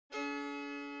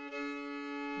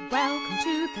Welcome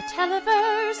to the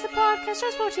Televerse, the podcast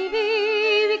just for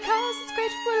TV. Because it's great,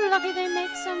 we're lucky they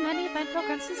make so many fine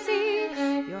programs to see.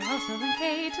 Your hosts Noel and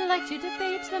Kate like to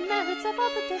debate the merits of all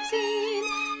that they've seen.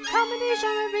 Comedy,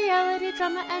 genre, reality,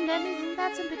 drama, and anything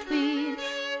that's in between.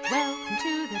 Welcome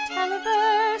to the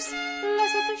Televerse.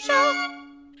 Let's get the show.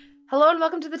 Hello and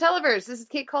welcome to the Televerse. This is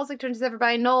Kate Kulzick, joined as ever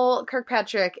by Noel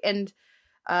Kirkpatrick. And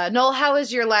Noel, how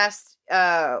is your last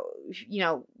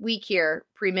week here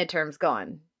pre-midterms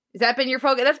going? Has that been your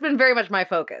focus? That's been very much my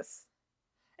focus.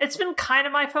 It's been kind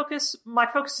of my focus. My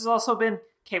focus has also been,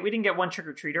 Kate, we didn't get one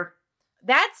trick-or-treater.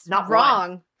 That's not wrong.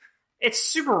 One. It's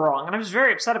super wrong, and I was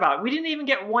very upset about it. We didn't even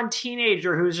get one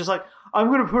teenager who was just like, I'm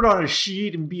going to put on a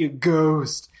sheet and be a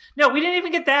ghost. No, we didn't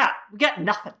even get that. We got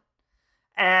nothing.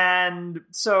 And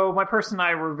so my person and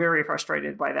I were very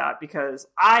frustrated by that because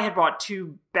I had bought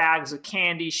 2 bags of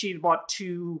candy. She had bought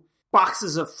 2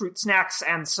 boxes of fruit snacks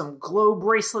and some glow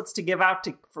bracelets to give out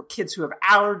for kids who have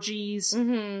allergies.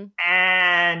 Mm-hmm.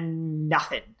 And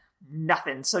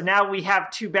nothing. So now we have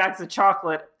 2 bags of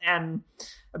chocolate and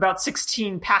about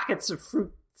 16 packets of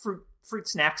fruit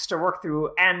snacks to work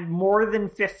through and more than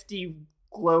 50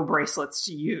 glow bracelets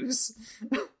to use.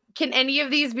 Can any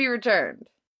of these be returned?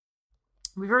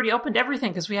 We've already opened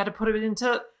everything because we had to put it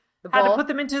into put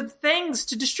them into things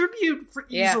to distribute for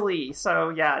easily. Yeah. So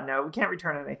yeah, no, we can't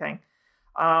return anything.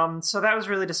 So that was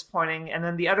really disappointing. And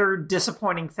then the other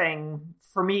disappointing thing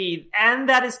for me, and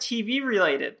that is TV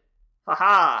related,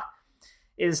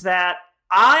 is that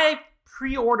I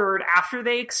pre-ordered after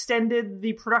they extended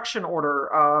the production order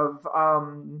of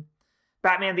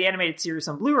Batman the Animated Series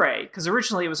on Blu-ray, because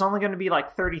originally it was only going to be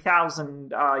like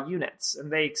 30,000 units,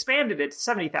 and they expanded it to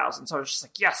 70,000. So I was just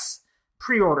like, yes,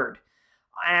 pre-ordered.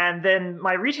 And then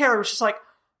my retailer was just like,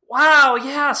 wow,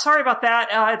 yeah, sorry about that.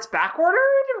 It's back-ordered.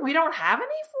 We don't have any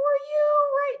for you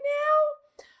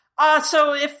right now.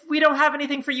 So if we don't have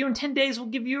anything for you in 10 days, we'll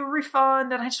give you a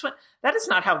refund. And I just went, that is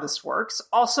not how this works.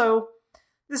 Also,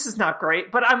 this is not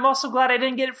great. But I'm also glad I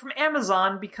didn't get it from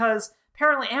Amazon because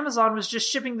apparently Amazon was just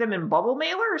shipping them in bubble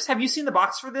mailers. Have you seen the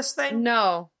box for this thing?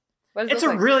 No. It's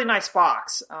a really nice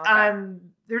box. Oh, okay.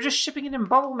 They're just shipping it in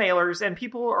bubble mailers, and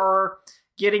people are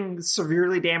getting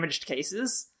severely damaged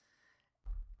cases.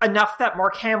 Enough that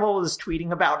Mark Hamill is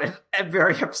tweeting about it and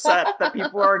very upset that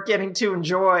people are getting to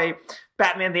enjoy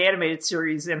Batman the Animated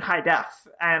Series in high def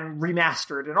and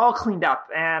remastered and all cleaned up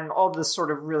and all this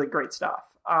sort of really great stuff.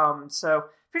 So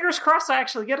fingers crossed I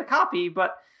actually get a copy,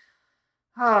 but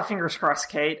fingers crossed,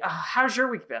 Kate. How's your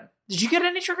week been? Did you get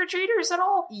any trick-or-treaters at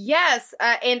all? Yes,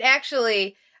 and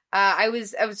actually, I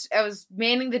was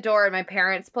manning the door at my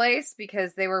parents' place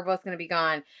because they were both going to be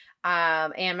gone.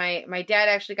 And my dad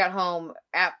actually got home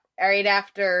right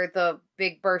after the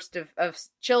big burst of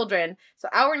children. So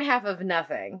hour and a half of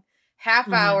nothing.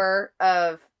 Hour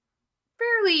of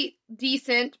fairly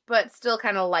decent, but still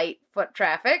kind of light foot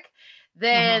traffic.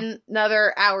 Then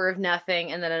another hour of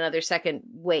nothing, and then another second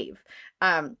wave.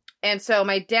 And so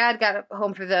my dad got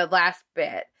home for the last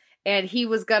bit, and he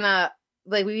was gonna,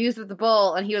 we used with the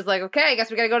bull, and he was like, okay, I guess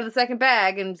we gotta go to the second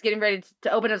bag, and was getting ready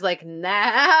to open. I was like,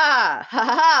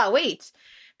 wait.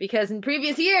 Because in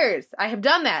previous years, I have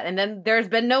done that, and then there's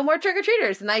been no more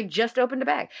trick-or-treaters, and I just opened a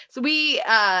bag. So we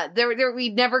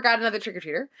never got another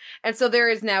trick-or-treater, and so there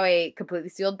is now a completely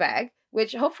sealed bag,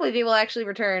 which hopefully they will actually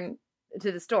return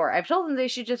to the store. I've told them they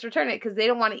should just return it, because they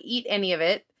don't want to eat any of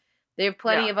it. They have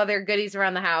plenty of other goodies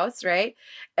around the house, right?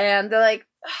 And they're like,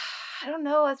 I don't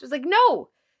know. I was like, no,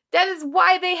 that is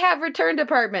why they have return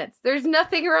departments. There's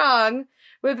nothing wrong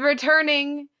with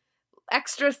returning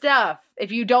extra stuff.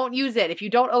 If you don't use it, if you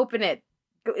don't open it,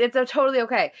 it's totally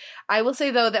okay. I will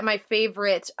say, though, that my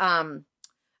favorite thing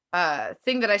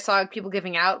that I saw people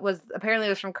giving out was apparently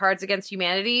it was from Cards Against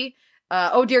Humanity.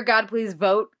 Oh, dear God, please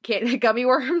vote. Gummy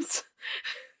worms.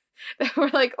 They were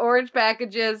like orange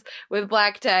packages with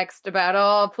black text about,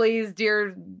 oh, please,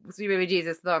 dear sweet baby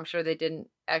Jesus, though I'm sure they didn't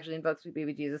actually invoke sweet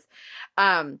baby Jesus,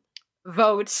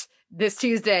 vote this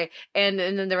Tuesday. And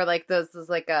then there were like those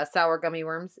like sour gummy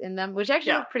worms in them, which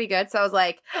actually looked pretty good. So I was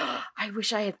like, I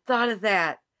wish I had thought of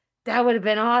that. That would have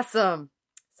been awesome.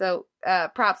 So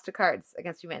props to Cards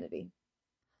Against Humanity.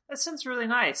 That sounds really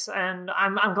nice. And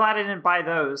I'm glad I didn't buy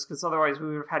those, because otherwise we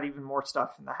would have had even more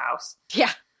stuff in the house.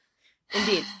 Yeah.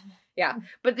 Indeed. Yeah.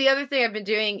 But the other thing I've been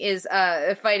doing is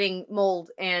fighting mold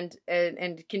and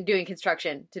doing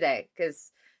construction today,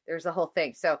 because there's a whole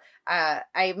thing. So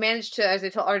I managed to, as I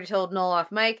already told Noel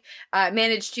off mic,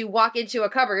 managed to walk into a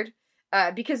cupboard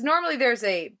because normally there's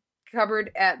a cupboard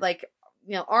at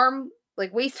arm,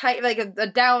 waist height, like a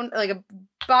down, like a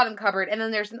bottom cupboard, and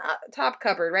then there's a top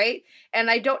cupboard, right? And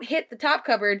I don't hit the top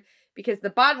cupboard because the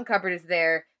bottom cupboard is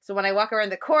there. So when I walk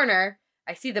around the corner,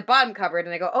 I see the bottom cupboard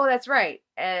and I go, oh, that's right.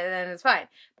 And then it's fine.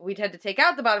 But we had to take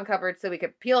out the bottom cupboard so we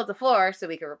could peel at the floor so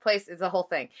we could replace it's a whole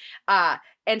thing.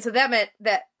 And so that meant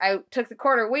that I took the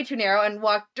corner way too narrow and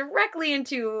walked directly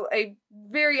into a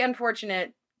very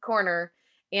unfortunate corner.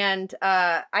 And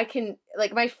I can,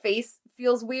 like, my face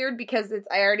feels weird because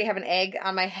I already have an egg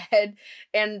on my head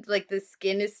and, like, the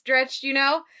skin is stretched, you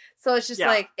know? So it's just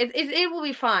like, it will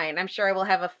be fine. I'm sure I will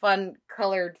have a fun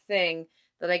colored thing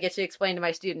that I get to explain to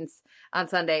my students on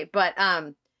Sunday. But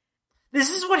this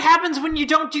is what happens when you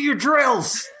don't do your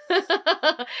drills.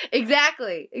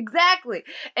 Exactly.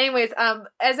 Anyways,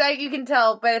 you can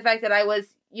tell by the fact that I was,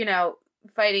 you know,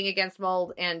 fighting against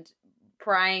mold and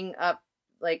prying up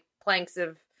like planks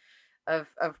of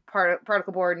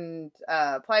particle board and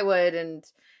plywood and,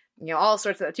 you know, all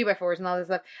sorts of 2x4s and all this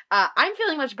stuff. I'm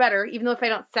feeling much better, even though if I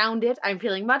don't sound it, I'm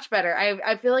feeling much better.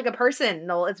 I feel like a person,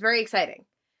 Noel. It's very exciting.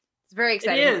 It's very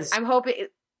exciting. It is. I'm hoping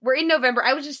we're in November.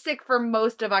 I was just sick for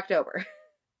most of October.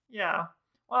 Yeah.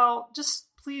 Well, just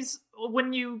please,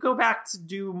 when you go back to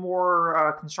do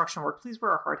more construction work, please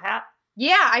wear a hard hat.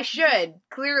 Yeah, I should.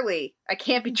 Clearly, I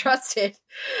can't be trusted.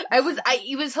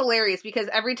 It was hilarious because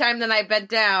every time then I bent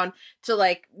down to,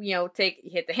 like, you know,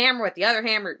 hit the hammer with the other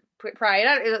hammer, pry it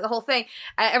out, the whole thing.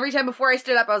 Every time before I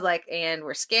stood up, I was like, and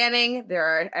we're scanning.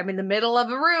 I'm in the middle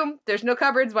of a room. There's no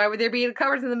cupboards. Why would there be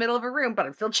cupboards in the middle of a room? But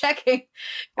I'm still checking.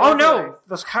 Oh no,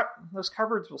 those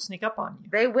cupboards will sneak up on you.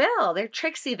 They will. They're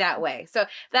tricksy that way. So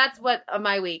that's what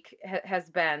my week has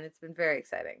been. It's been very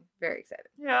exciting. Very exciting.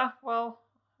 Yeah, well,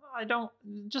 I don't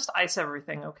just ice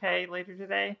everything, okay, later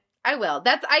today. I will.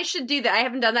 I should do that. I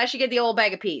haven't done that. I should get the old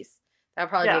bag of peas. That'll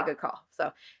probably be a good call.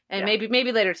 So, and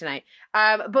maybe later tonight.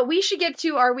 But we should get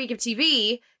to our week of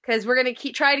TV because we're going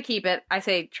to try to keep it. I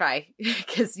say try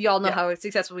because y'all know how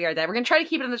successful we are at that. We're going to try to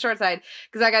keep it on the short side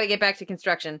because I got to get back to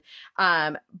construction.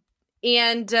 And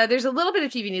there's a little bit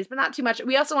of TV news, but not too much.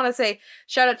 We also want to say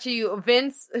shout out to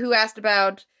Vince who asked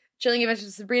about Chilling Adventures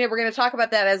of Sabrina. We're going to talk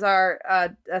about that as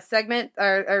our segment,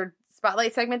 our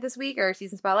spotlight segment this week, our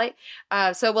season spotlight.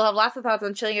 So we'll have lots of thoughts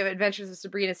on Chilling Adventures of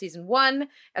Sabrina season 1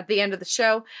 at the end of the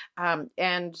show.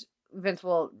 And Vince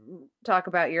will talk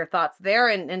about your thoughts there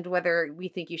and whether we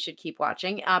think you should keep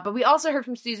watching. But we also heard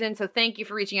from Susan, so thank you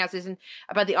for reaching out, Susan,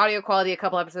 about the audio quality a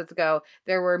couple episodes ago.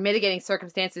 There were mitigating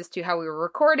circumstances to how we were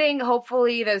recording.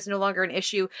 Hopefully that is no longer an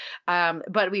issue.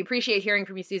 But we appreciate hearing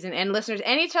from you, Susan. And listeners,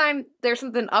 anytime there's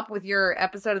something up with your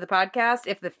episode of the podcast,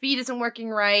 if the feed isn't working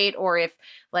right, or if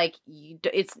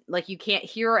it's like you can't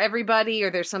hear everybody,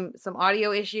 or there's some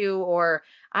audio issue, or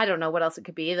I don't know what else it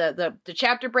could be. The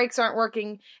chapter breaks aren't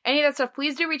working. Any of that stuff,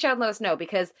 please do reach out and let us know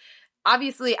because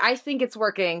obviously I think it's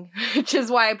working, which is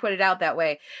why I put it out that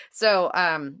way. So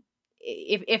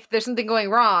if there's something going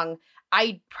wrong,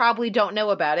 I probably don't know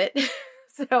about it.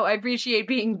 So I appreciate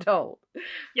being told.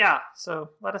 Yeah,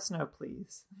 so let us know,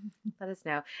 please. Let us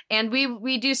know. And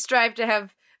we do strive to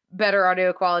have better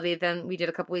audio quality than we did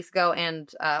a couple weeks ago,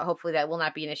 and hopefully that will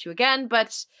not be an issue again,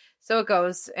 but so it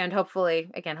goes. And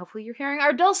hopefully you're hearing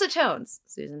our dulcet tones,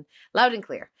 Susan, loud and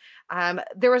clear.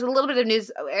 There was a little bit of news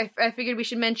I figured we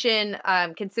should mention,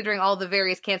 considering all the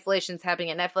various cancellations happening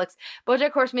at Netflix.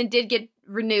 BoJack Horseman did get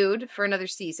renewed for another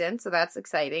season, so that's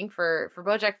exciting for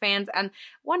BoJack fans. And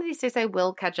one of these days I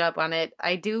will catch up on it.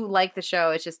 I do like the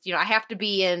show. It's just, I have to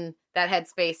be in that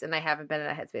headspace, and I haven't been in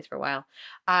that headspace for a while.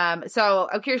 So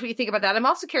I'm curious what you think about that. I'm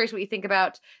also curious what you think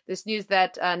about this news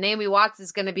that Naomi Watts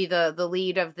is going to be the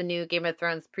lead of the new Game of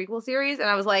Thrones prequel series. And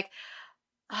I was like,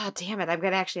 oh, damn it, I'm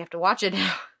going to actually have to watch it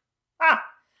now.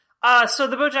 So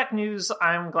the BoJack news,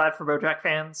 I'm glad for BoJack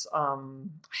fans.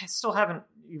 I still haven't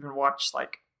even watched,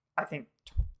 I think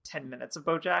 10 minutes of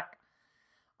BoJack.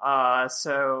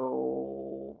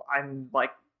 So I'm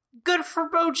good for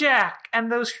BoJack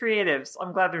and those creatives.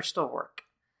 I'm glad there's still work.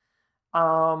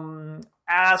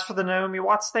 As for the Naomi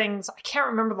Watts things, I can't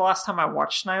remember the last time I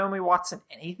watched Naomi Watts in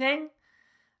anything.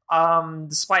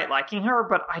 Despite liking her,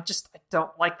 but I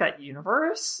don't like that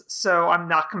universe, so I'm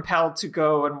not compelled to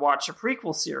go and watch a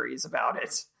prequel series about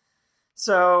it.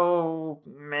 So,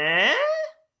 meh?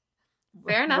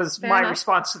 Fair enough. Was my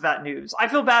response to that news. I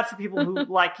feel bad for people who,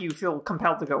 like you, feel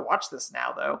compelled to go watch this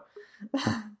now, though.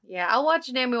 Yeah, I'll watch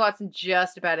Naomi Watts in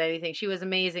just about anything. She was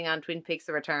amazing on Twin Peaks: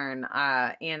 The Return,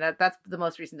 and that's the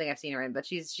most recent thing I've seen her in. But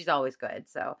she's always good.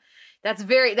 So that's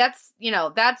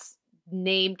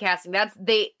name casting. That's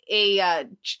a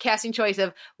casting choice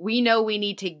of, we know we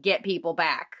need to get people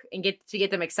back and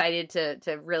get them excited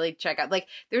to really check out.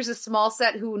 There's a small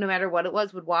set who, no matter what it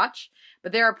was, would watch,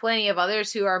 but there are plenty of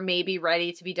others who are maybe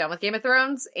ready to be done with Game of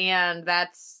Thrones, and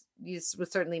that's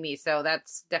was certainly me. So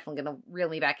that's definitely going to reel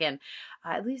me back in,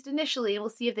 at least initially. And we'll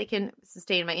see if they can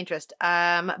sustain my interest.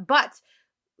 But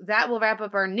that will wrap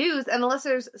up our news. And unless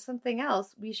there's something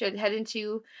else, we should head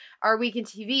into our Week in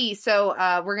TV. So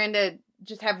we're going to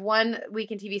just have one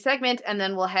Week in TV segment, and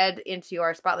then we'll head into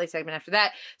our Spotlight segment after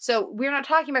that. So we're not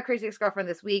talking about Crazy Ex-Girlfriend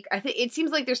this week. I think it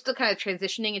seems like they're still kind of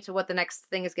transitioning into what the next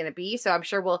thing is going to be. So I'm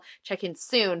sure we'll check in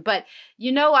soon. But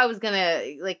I was going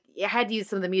to, I had to use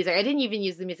some of the music. I didn't even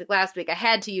use the music last week. I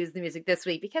had to use the music this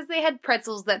week because they had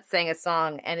pretzels that sang a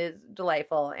song, and it's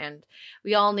delightful. And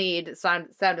we all need Sound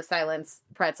of Silence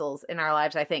pretzels in our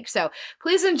lives, I think. So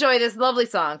please enjoy this lovely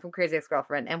song from Crazy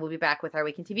Ex-Girlfriend, and we'll be back with our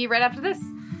Week in TV right after this.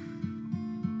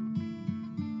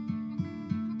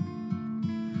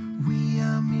 We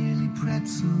are merely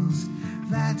pretzels,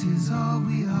 that is all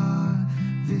we are.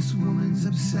 This woman's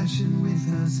obsession with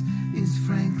us is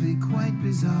frankly quite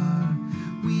bizarre.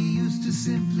 We used to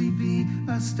simply be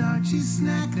a starchy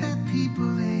snack that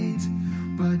people ate,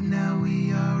 but now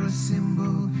we are a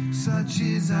symbol, such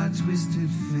is our twisted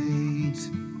fate.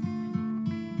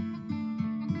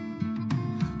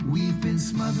 We've been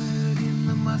smothered in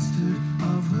the mustard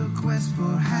of her quest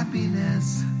for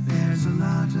happiness. There's a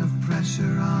lot of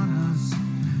pressure on us,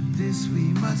 this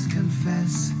we must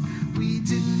confess. We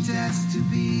didn't ask to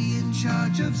be in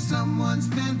charge of someone's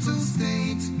mental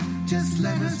state. Just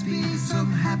let us be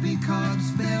some happy carbs,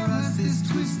 spare us this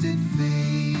twisted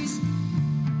fate.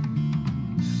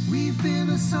 We've been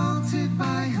assaulted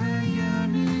by her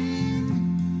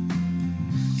yearning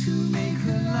to make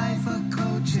her life a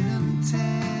coach and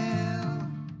tell.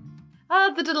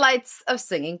 The delights of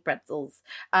singing pretzels.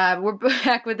 We're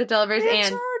back with the Televers It's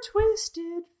and our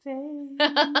twisted fate.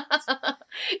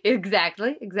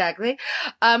 Exactly.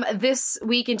 This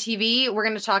week in TV, we're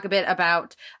going to talk a bit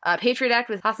about Patriot Act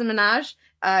with Hasan Minhaj,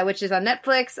 which is on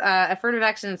Netflix. Affirmative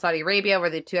Action in Saudi Arabia, where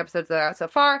the 2 episodes that are out so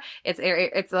far. It's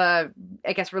I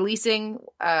guess releasing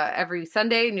every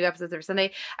Sunday, new episodes every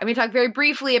Sunday. I'm going to talk very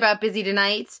briefly about Busy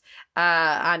Tonight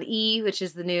on E, which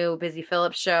is the new Busy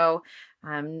Phillips show.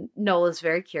 Noel is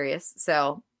very curious,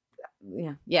 so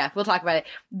yeah, we'll talk about it.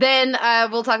 Then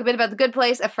we'll talk a bit about The Good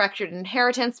Place, A Fractured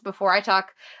Inheritance. Before I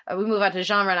talk, we move on to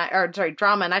drama,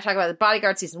 and I talk about The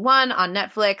Bodyguard Season 1 on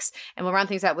Netflix, and we'll run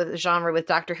things out with genre with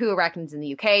Doctor Who, Arachnids in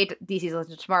the UK, DC's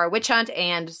Legend of Tomorrow, Witch Hunt,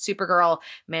 and Supergirl,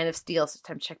 Man of Steel. So it's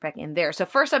time to check back in there. So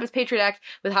first up is Patriot Act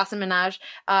with Hasan Minhaj.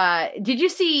 Did you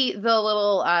see the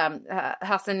little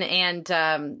Hasan and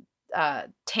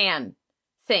Tan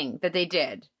thing that they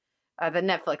did? That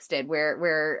Netflix did,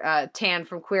 where Tan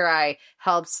from Queer Eye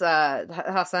helps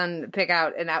Hasan pick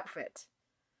out an outfit.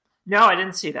 No, I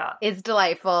didn't see that. It's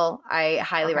delightful. I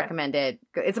highly recommend it.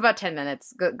 It's about 10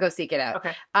 minutes. Go seek it out.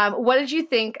 Okay. What did you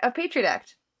think of Patriot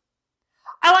Act?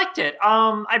 I liked it.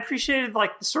 I appreciated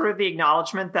sort of the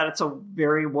acknowledgement that it's a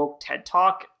very woke TED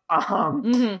Talk.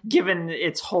 Given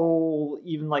its whole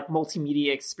even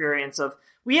multimedia experience of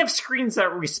we have screens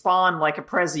that respond like a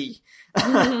Prezi.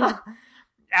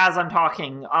 As I'm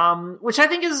talking, which I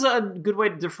think is a good way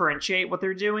to differentiate what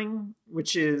they're doing,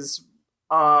 which is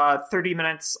 30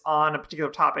 minutes on a particular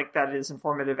topic that is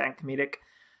informative and comedic,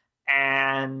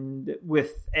 and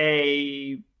with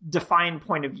a defined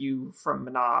point of view from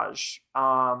Minhaj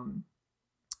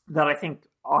that I think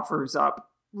offers up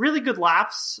really good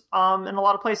laughs in a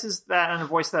lot of places, and a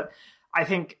voice that I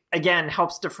think, again,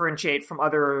 helps differentiate from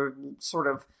other sort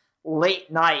of late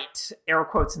night, air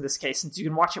quotes in this case, since you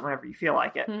can watch it whenever you feel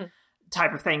like it,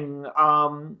 type of thing.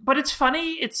 But it's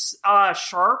funny, it's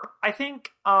sharp, I think,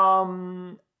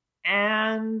 and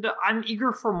I'm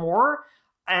eager for more.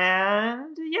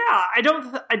 And yeah, I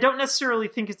don't necessarily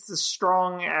think it's as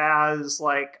strong as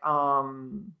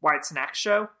Wyatt's Next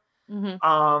Show. But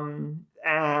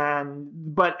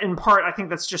in part, I think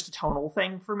that's just a tonal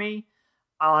thing for me,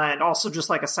 and also just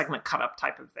a segment cut up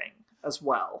type of thing as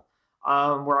well.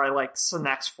 Where I like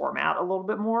Snacks format a little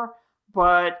bit more.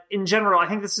 But in general, I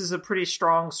think this is a pretty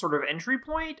strong sort of entry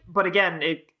point. But again,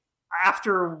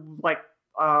 after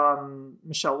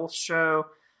Michelle Wolf's show,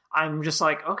 I'm just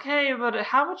okay, but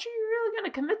how much are you really going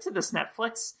to commit to this,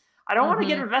 Netflix? I don't want to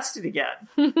get invested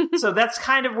again. So that's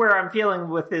kind of where I'm feeling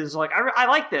with is I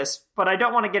like this, but I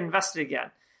don't want to get invested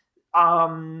again.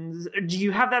 Do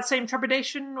you have that same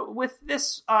trepidation with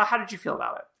this? How did you feel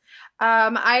about it?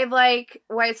 I like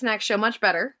Wyatt's Next Show much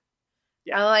better.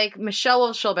 Yeah. I like Michelle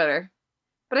Wolf's show better,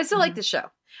 but I still like this show.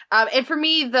 And for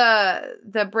me,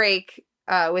 the break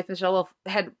with Michelle Wolf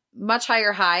had much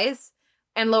higher highs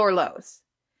and lower lows.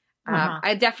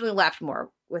 I definitely laughed more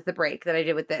with the break than I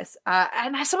did with this.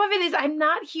 And some of it is I'm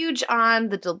not huge on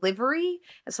the delivery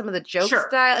and some of the joke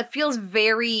style. It feels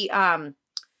very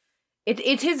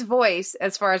it's his voice,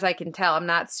 as far as I can tell. I'm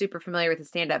not super familiar with his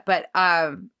stand-up, but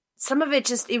some of it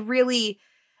just, it really,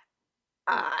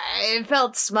 it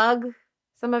felt smug.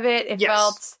 Some of it,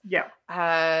 felt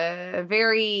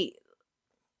very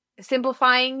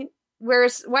simplifying.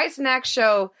 Whereas White Snack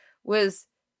Show was,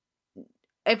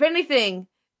 if anything,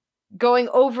 going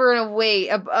over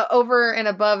and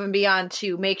above and beyond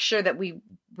to make sure that we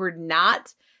were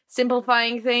not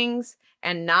simplifying things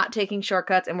and not taking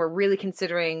shortcuts, and we're really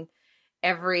considering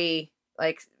every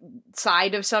like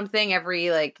side of something,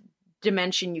 every like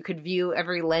dimension you could view,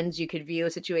 every lens you could view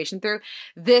a situation through.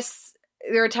 This,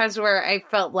 there are times where I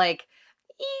felt like,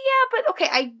 yeah, but okay,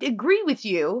 I agree with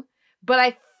you, but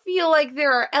I feel like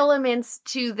there are elements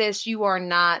to this you are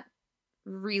not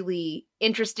really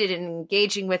interested in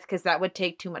engaging with because that would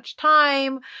take too much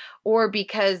time, or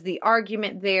because the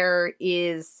argument there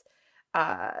is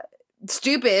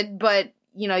stupid, but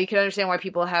you know, you can understand why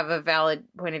people have a valid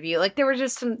point of view. Like there were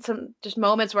just some just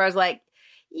moments where I was like,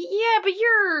 yeah, but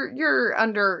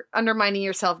you're undermining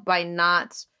yourself by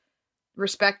not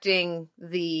respecting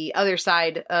the other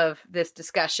side of this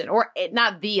discussion, or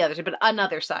not the other side, but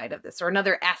another side of this, or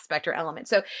another aspect or element.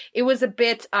 So it was a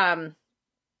bit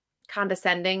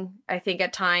condescending, I think,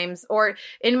 at times, or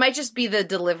it might just be the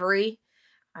delivery.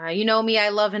 You know me, I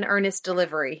love an earnest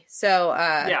delivery. So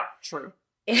yeah, true.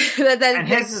 and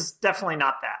his is definitely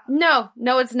not that. No,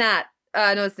 it's not.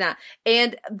 No, it's not.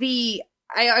 And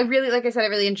I really, like I said, I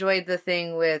really enjoyed the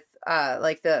thing with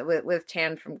with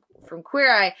Tan from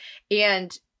Queer Eye,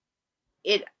 and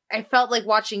I felt like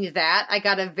watching that, I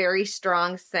got a very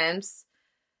strong sense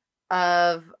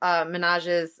of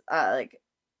Minaj's like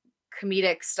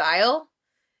comedic style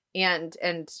and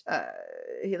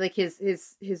like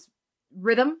his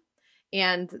rhythm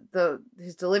and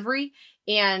his delivery,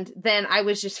 and then I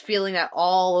was just feeling that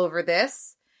all over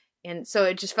this, and so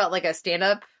it just felt like a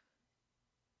stand-up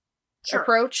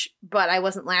approach, but I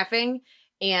wasn't laughing,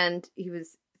 and he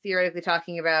was theoretically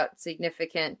talking about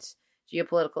significant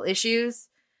geopolitical issues,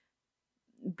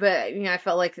 but you know, I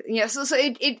felt like, you know, so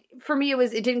it for me,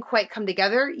 it didn't quite come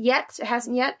together yet. It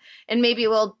hasn't yet, and maybe it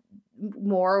will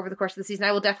more over the course of the season.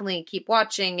 I will definitely keep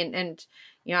watching, and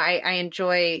you know, I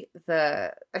enjoy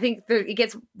I think it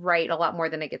gets right a lot more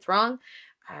than it gets wrong,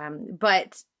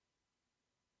 but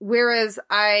whereas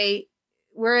I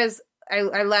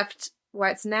left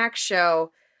White Snack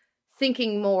Show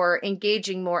thinking more,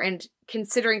 engaging more, and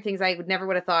considering things I would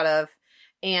have thought of,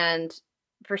 and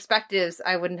perspectives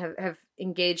I wouldn't have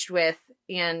engaged with,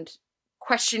 and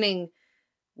questioning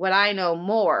what I know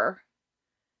more.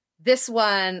 This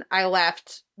one I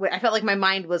felt like my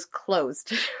mind was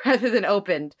closed rather than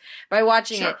opened by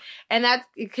watching it. And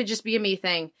it could just be a me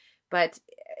thing, but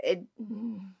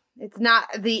it's not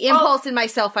the impulse in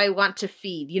myself I want to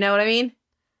feed. You know what I mean?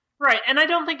 Right. And I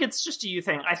don't think it's just a you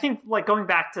thing. I think, like, going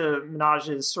back to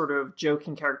Minaj's sort of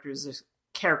joking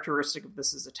characteristic of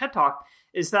this as a TED Talk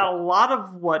is that a lot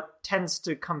of what tends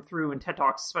to come through in TED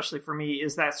Talks, especially for me,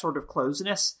 is that sort of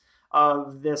closeness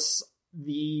of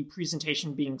the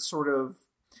presentation being sort of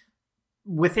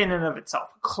within and of itself,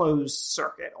 closed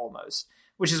circuit almost,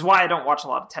 which is why I don't watch a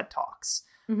lot of TED Talks.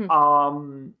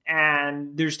 Mm-hmm.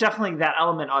 And there's definitely that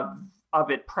element of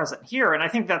it present here. And I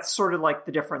think that's sort of like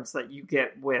the difference that you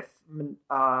get with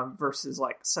versus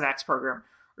like Sanak's program,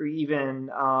 or even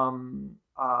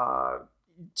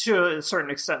to a certain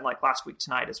extent like Last Week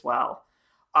Tonight as well.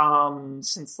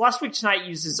 Since Last Week Tonight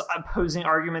uses opposing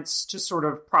arguments to sort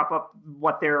of prop up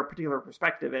what their particular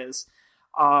perspective is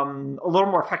a little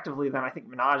more effectively than I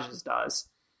think Minaj's does.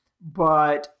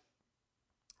 But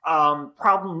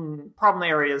problem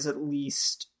areas at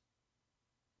least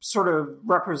sort of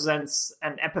represents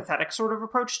an empathetic sort of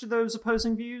approach to those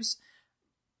opposing views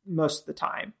most of the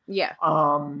time. Yeah.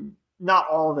 Not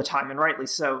all the time, and rightly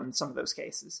so in some of those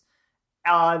cases.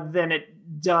 Than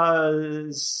it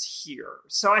does here.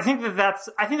 So I think that's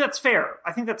fair.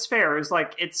 I think that's fair. Is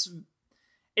like it's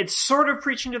sort of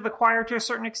preaching to the choir to a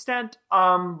certain extent,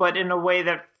 but in a way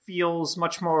that feels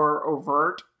much more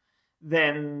overt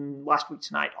than Last Week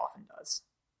Tonight often does.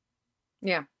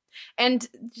 Yeah. And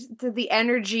the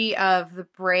energy of the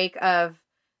break of,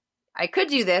 I could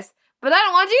do this, but I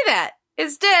don't want to do that.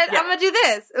 Instead, I'm going to do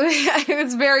this. It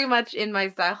was very much in my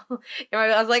style.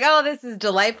 I was like, oh, this is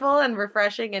delightful and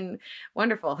refreshing and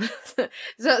wonderful. So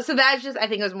that's just, I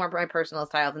think it was more my personal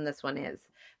style than this one is.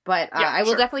 But I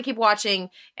will definitely keep watching,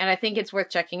 and I think it's worth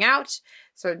checking out.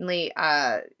 Certainly,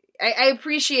 I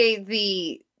appreciate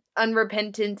the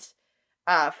unrepentant,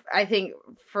 I think,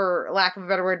 for lack of a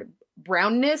better word,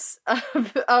 brownness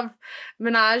of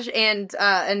Minaj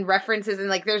and references, and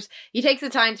like he takes the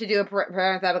time to do a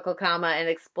parenthetical comma and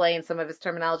explain some of his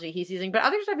terminology he's using, but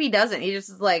other stuff he doesn't. He just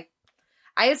is like,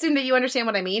 I assume that you understand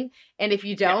what I mean, and if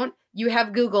you don't, you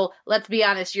have Google. Let's be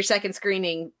honest, your second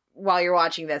screening while you're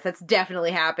watching this, that's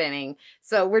definitely happening.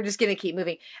 So we're just gonna keep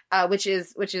moving, which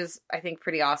is I think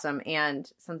pretty awesome, and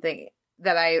something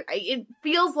that it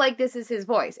feels like this is his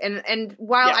voice. And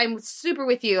while I'm super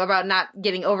with you about not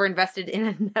getting over-invested in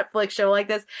a Netflix show like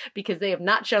this, because they have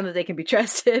not shown that they can be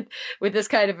trusted with this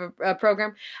kind of a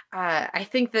program, I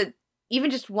think that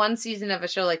even just one season of a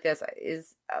show like this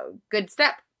is a good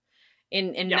step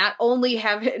in not only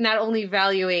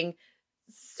valuing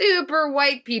super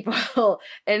white people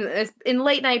and in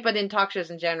late night, but in talk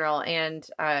shows in general, and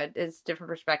it's different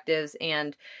perspectives,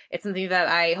 and it's something that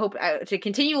I hope to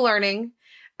continue learning.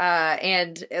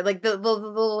 And like the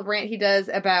little rant he does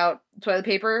about toilet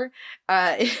paper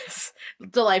is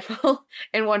delightful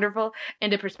and wonderful,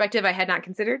 and a perspective I had not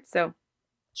considered. So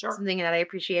sure. Something that I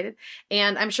appreciated.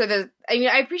 And I'm sure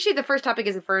I appreciate the first topic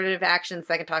is affirmative action. The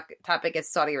second topic is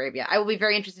Saudi Arabia. I will be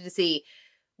very interested to see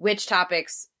which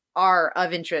topics are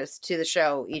of interest to the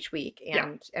show each week,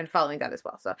 and following that as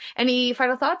well. So any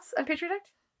final thoughts on Patriot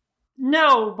Act?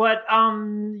 No, but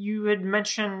you had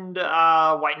mentioned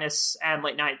whiteness and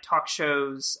late night talk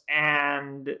shows,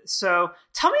 and so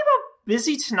tell me about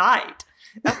Busy Tonight.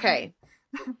 Okay.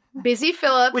 Busy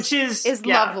Phillips, which is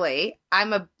lovely.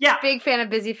 I'm a big fan of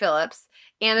Busy Phillips,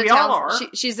 and all are.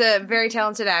 She's a very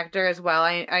talented actor as well.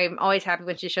 I'm always happy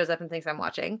when she shows up in things I'm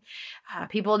watching.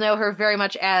 People know her very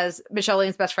much as Michelle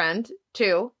Williams' best friend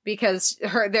too, because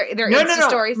their Insta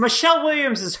stories. Michelle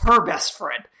Williams is her best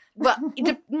friend. Well,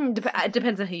 it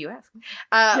depends on who you ask.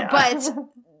 But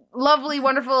lovely,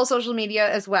 wonderful social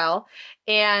media as well.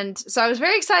 And so I was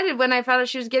very excited when I found out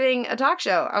she was getting a talk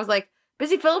show. I was like,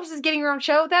 Busy Phillips is getting her own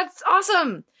show? That's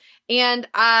awesome. And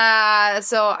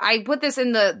so I put this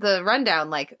in the rundown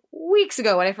like weeks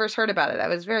ago when I first heard about it. I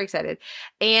was very excited.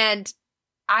 And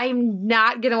I'm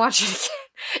not going to watch it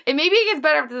again. And maybe it gets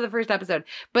better after the first episode.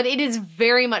 But it is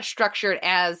very much structured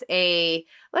as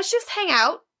let's just hang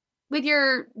out with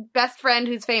your best friend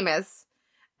who's famous,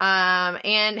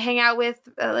 and hang out with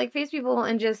like famous people,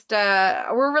 and just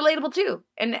we're relatable too,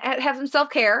 and have some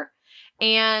self-care.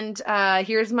 And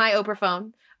here's my Oprah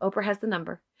phone. Oprah has the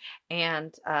number,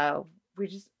 and we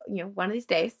just one of these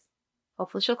days,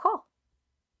 hopefully she'll call.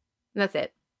 And that's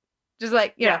it. Just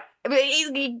like know,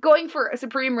 he's going for a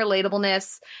supreme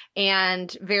relatableness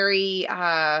and very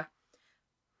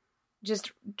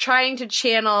just trying to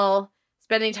channel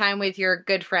spending time with your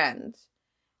good friend,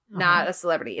 not a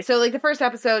celebrity. So like the first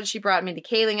episode, she brought Mindy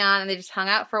Kaling on, and they just hung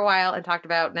out for a while and talked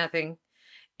about nothing.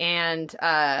 And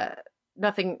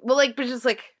nothing. Well, like, but just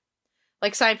like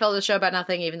Seinfeld is a show about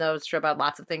nothing, even though it's a show about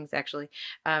lots of things, actually.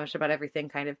 A show about everything,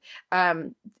 kind of.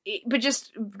 But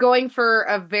just going for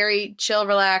a very chill,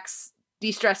 relax,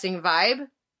 de-stressing vibe,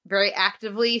 very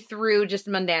actively through just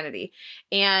mundanity.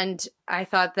 And I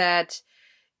thought that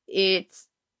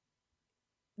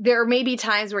there may be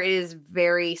times where it is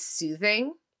very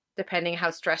soothing, depending how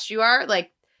stressed you are.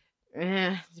 Like,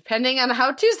 depending on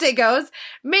how Tuesday goes,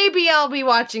 maybe I'll be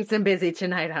watching some Busy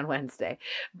Tonight on Wednesday.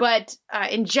 But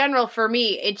in general, for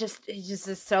me, it just is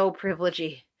so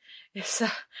privilegey.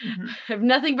 I have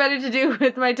nothing better to do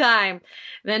with my time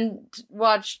than to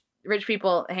watch rich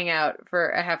people hang out for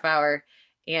a half hour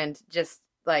and just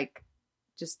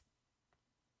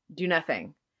do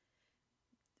nothing.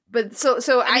 But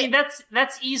so I mean,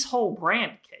 that's E's whole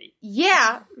brand, Kate.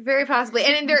 Yeah, very possibly.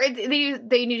 And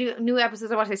they do new episodes.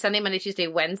 I want to say Sunday, Monday, Tuesday,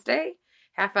 Wednesday,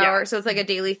 half hour. Yeah. So it's like a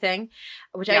daily thing,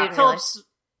 which I didn't realize.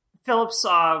 Phillips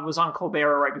was on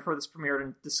Colbert right before this premiered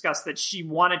and discussed that she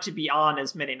wanted to be on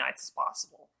as many nights as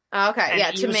possible. Okay, and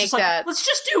yeah, to make that. Let's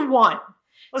just do one.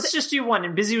 Just do one.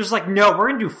 And Busy was like, no, we're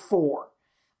going to do 4.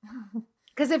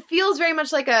 Because it feels very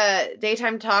much like a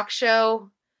daytime talk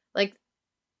show. Like,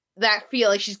 that feel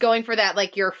like she's going for that,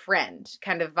 like, your friend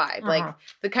kind of vibe. Like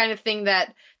the kind of thing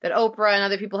that Oprah and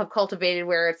other people have cultivated,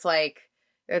 where it's like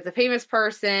it's a famous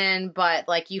person, but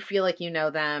like you feel like you know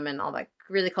them and all that,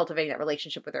 really cultivating that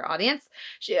relationship with their audience.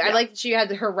 I like that she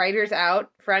had her writers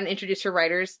out front, introduced her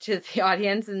writers to the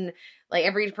audience, and like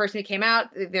every person who came out,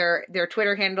 their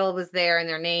Twitter handle was there and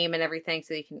their name and everything,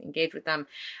 so you can engage with them.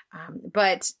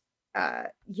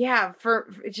 For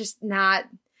just not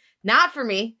for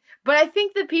me. But I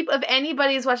think that people, if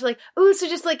anybody is watching, like, ooh, so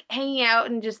just like hanging out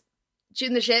and just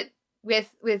shooting the shit with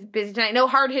Busy Tonight. No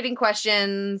hard hitting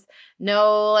questions.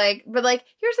 No, like, but like,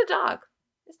 here's a dog.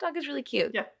 This dog is really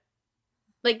cute. Yeah.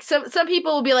 Like some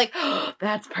people will be like, oh,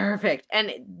 that's perfect,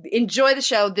 and enjoy the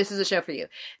show. This is a show for you.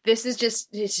 This is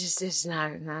it's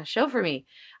not a show for me.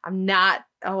 I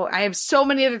have so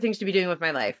many other things to be doing with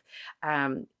my life.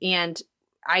 And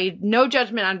no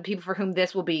judgment on people for whom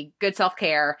this will be good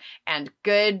self-care and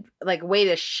good, like, way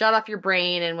to shut off your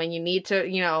brain. And when you need to,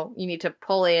 you need to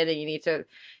pull in and you need to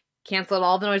cancel out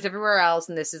all the noise everywhere else.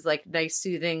 And this is like nice,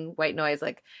 soothing white noise.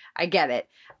 Like, I get it.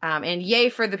 And yay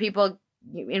for the people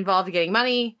involved in getting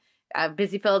money.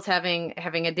 Busy Phillips having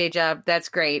a day job. That's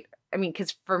great. I mean,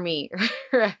 because for me,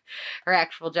 her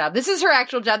actual job, this is her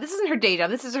actual job. This isn't her day job.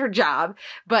 This is her job.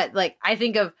 But, like, I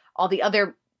think of all the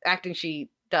other acting she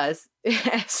does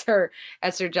as her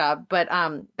job. But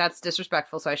that's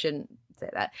disrespectful, so I shouldn't say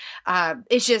that.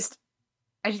 It's just,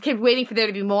 I just kept waiting for there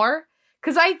to be more.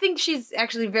 Because I think she's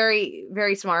actually very,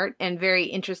 very smart and very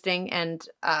interesting and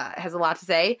has a lot to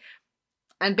say.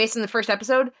 And based on the first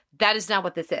episode, that is not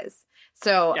what this is.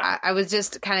 So yeah. I was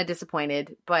just kind of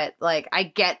disappointed, but, like, I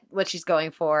get what she's going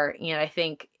for, and I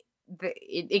think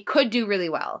it could do really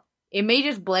well. It may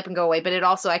just blip and go away, but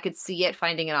I could see it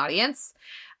finding an audience.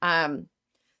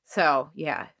 So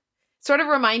yeah, sort of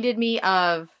reminded me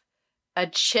of a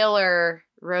chiller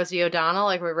Rosie O'Donnell,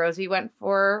 like what Rosie went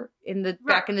for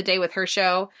back in the day with her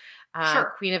show,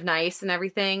 sure. Queen of Nice and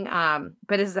everything.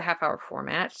 But this is a half-hour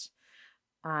format.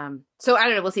 So I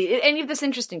don't know. We'll see. Any of this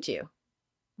interesting to you?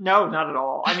 No, not at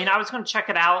all. I mean, I was going to check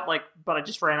it out, but I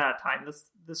just ran out of time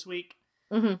this week.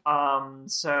 Mm-hmm.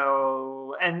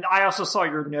 So, and I also saw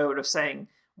your note of saying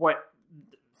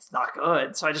it's not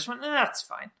good. So I just went, that's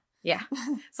fine. Yeah.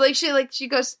 So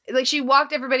she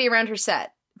walked everybody around her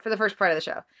set for the first part of the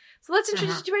show. So let's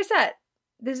introduce you to my set.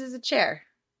 This is a chair.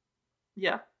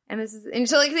 Yeah. And this is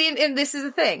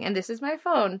a thing. And this is my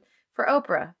phone for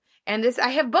Oprah. And I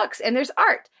have books, and there's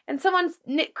art, and someone's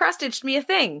cross-stitched me a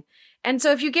thing. And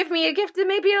so if you give me a gift, then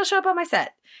maybe it'll show up on my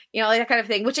set. Like that kind of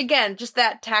thing. Which, again, just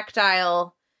that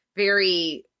tactile,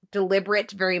 very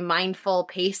deliberate, very mindful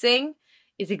pacing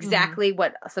is exactly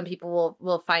what some people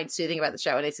will find soothing about the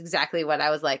show. And it's exactly what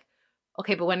I was like,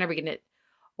 okay, but when are we going to...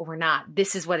 Oh, we're not.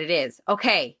 This is what it is.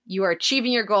 Okay, you are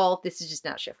achieving your goal. This is just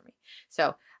not a show for me.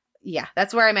 So, yeah,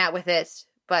 that's where I'm at with it.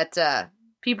 But,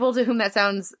 people to whom that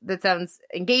sounds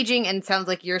engaging and sounds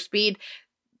like your speed,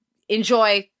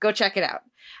 enjoy, go check it out.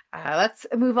 Let's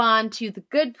move on to The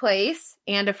Good Place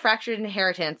and A Fractured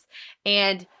Inheritance.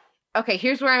 And okay,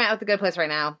 here's where I'm at with The Good Place right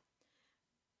now.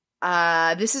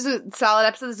 This is a solid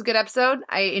episode. This is a good episode.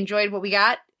 I enjoyed what we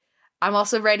got. I'm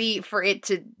also ready for it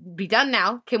to be done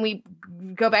now. Can we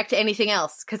go back to anything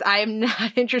else? Because I am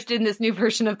not interested in this new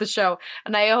version of the show,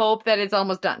 and I hope that it's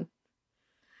almost done.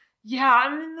 Yeah,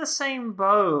 I'm in the same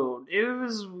boat. It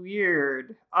was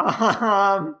weird.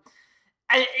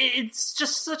 It's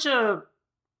just such a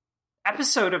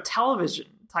episode of television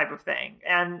type of thing.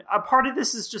 And a part of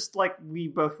this is just like, we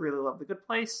both really love The Good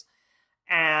Place.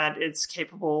 And it's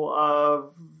capable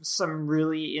of some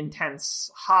really intense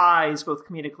highs, both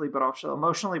comedically, but also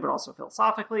emotionally, but also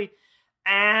philosophically.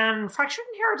 And Fractured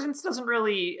Inheritance doesn't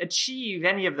really achieve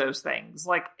any of those things.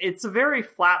 Like, it's a very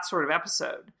flat sort of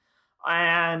episode.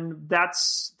 And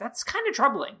that's kind of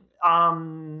troubling,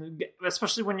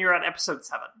 especially when you're at episode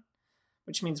 7,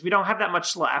 which means we don't have that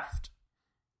much left.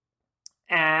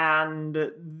 And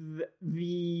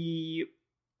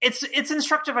it's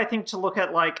instructive, I think, to look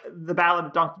at, like, The Ballad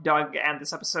of Donkey Doug and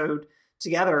this episode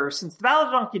together, since The Ballad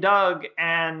of Donkey Doug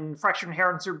and Fractured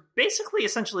Inheritance are basically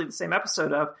essentially the same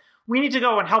episode of, we need to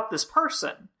go and help this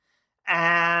person.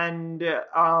 And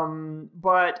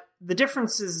but the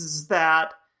difference is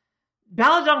that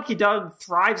Ballad of Donkey Doug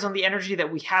thrives on the energy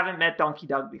that we haven't met Donkey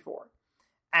Doug before.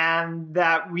 And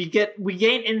that we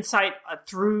gain insight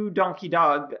through Donkey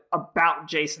Doug about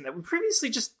Jason that we previously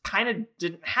just kind of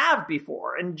didn't have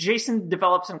before. And Jason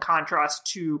develops in contrast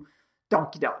to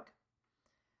Donkey Doug.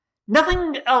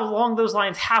 Nothing along those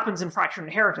lines happens in Fractured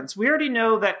Inheritance. We already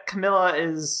know that Camilla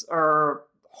is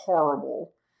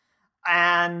horrible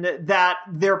and that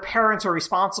their parents are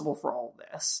responsible for all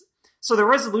this. So the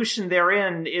resolution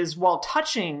therein is, while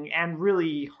touching and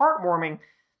really heartwarming,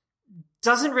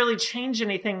 doesn't really change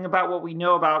anything about what we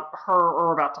know about her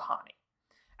or about Tahani.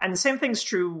 And the same thing's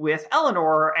true with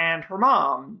Eleanor and her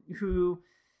mom, who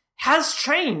has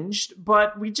changed,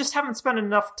 but we just haven't spent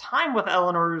enough time with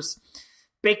Eleanor's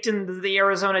baked into the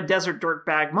Arizona desert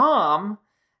dirtbag mom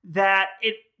that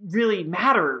it really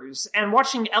matters. And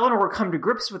watching Eleanor come to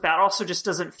grips with that also just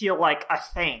doesn't feel like a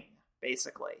thing,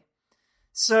 basically.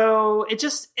 So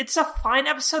it's a fine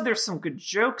episode. There's some good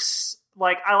jokes.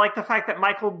 Like, I like the fact that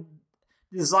Michael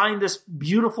designed this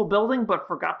beautiful building but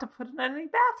forgot to put in any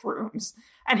bathrooms.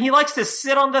 And he likes to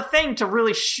sit on the thing to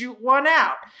really shoot one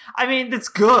out. I mean, it's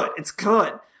good. It's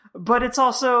good. But it's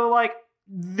also like,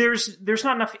 there's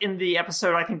not enough in the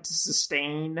episode, I think, to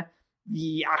sustain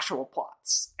the actual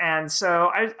plots. And so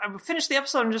I finished the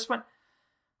episode and just went,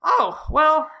 oh,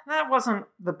 well, that wasn't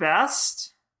the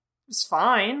best. It was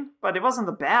fine, but it wasn't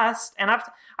the best. And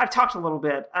I've talked a little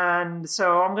bit, and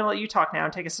so I'm going to let you talk now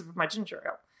and take a sip of my ginger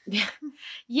ale.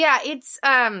 Yeah, it's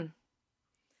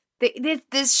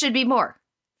this should be more.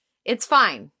 It's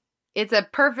fine. It's a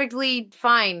perfectly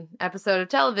fine episode of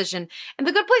television, and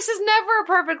The Good Place is never a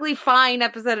perfectly fine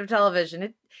episode of television.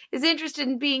 It is interested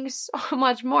in being so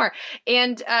much more.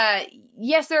 And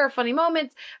yes, there are funny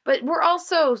moments, but we're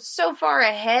also so far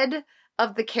ahead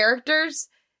of the characters,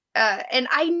 and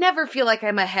I never feel like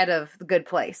I'm ahead of The Good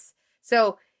Place.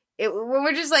 So when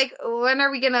we're just like, when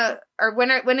are we gonna, or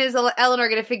when is Eleanor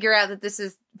gonna figure out that this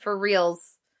is for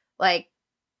reals? Like,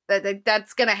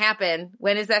 that's gonna happen.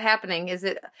 When is that happening? Is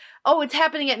it, it's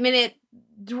happening at minute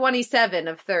 27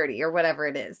 of 30 or whatever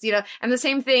it is, you know? And the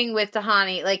same thing with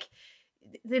Tahani. Like,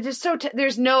 they're just so,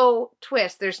 there's no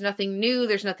twist. There's nothing new.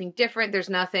 There's nothing different. There's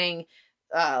nothing,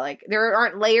 like, there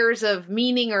aren't layers of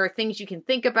meaning or things you can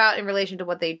think about in relation to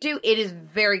what they do. It is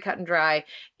very cut and dry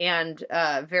and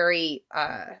very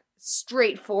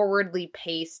straightforwardly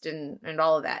paced and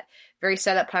all of that. Very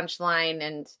set up punchline.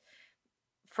 And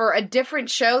for a different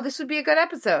show, this would be a good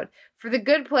episode. For The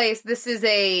Good Place, this is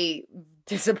a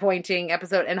disappointing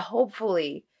episode, and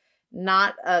hopefully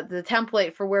not the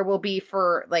template for where we'll be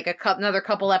for like another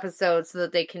couple episodes, so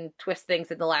that they can twist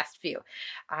things in the last few.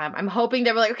 I'm hoping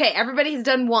that we're like, okay, everybody's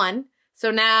done one,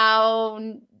 so now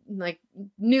like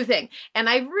new thing. And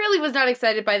I really was not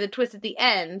excited by the twist at the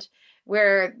end,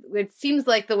 where it seems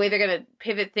like the way they're going to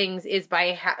pivot things is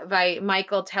by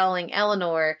Michael telling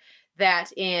Eleanor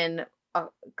that in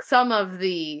some of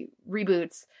the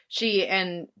reboots, she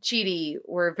and Chidi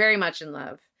were very much in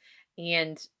love.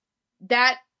 And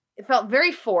that, it felt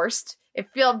very forced. It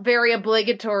felt very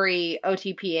obligatory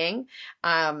OTPing.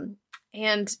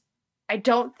 And I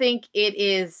don't think it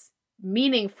is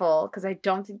meaningful, because I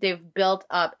don't think they've built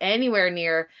up anywhere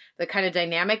near the kind of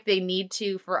dynamic they need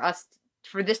to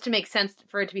for this to make sense,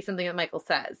 for it to be something that Michael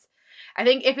says. I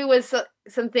think if it was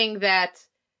something that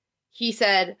he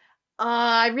said,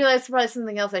 I realized probably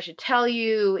something else I should tell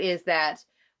you is that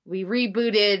we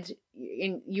rebooted,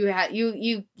 and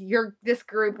you're this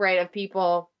group, right, of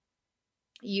people.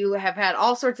 You have had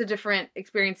all sorts of different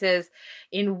experiences.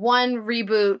 In one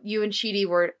reboot, you and Chidi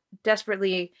were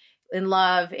desperately in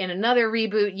love. In another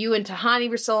reboot, you and Tahani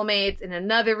were soulmates. In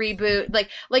another reboot,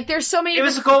 like there's so many. It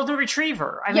was a golden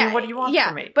retriever. I mean, what do you want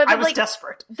from me? But I was like,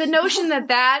 desperate. The notion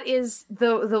that is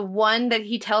the one that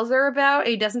he tells her about, and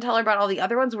he doesn't tell her about all the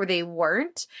other ones where they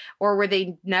weren't, or where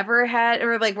they never had,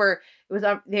 or like where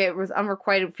it was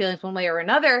unrequited feelings one way or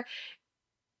another,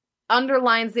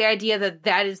 underlines the idea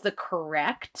that is the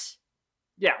correct,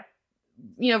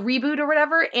 reboot or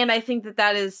whatever. And I think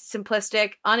that is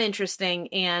simplistic, uninteresting,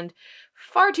 and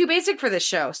far too basic for this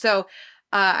show. So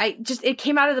it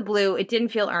came out of the blue. It didn't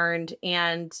feel earned.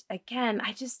 And again,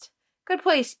 Good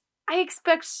Place, I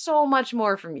expect so much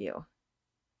more from you.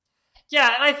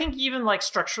 Yeah, and I think even like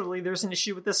structurally, there's an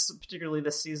issue with this, particularly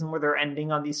this season, where they're ending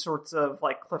on these sorts of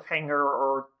like cliffhanger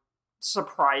or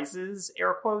surprises,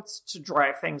 air quotes, to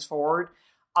drive things forward.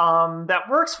 That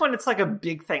works when it's like a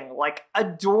big thing, like a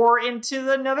door into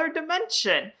another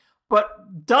dimension,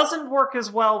 but doesn't work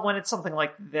as well when it's something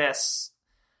like this.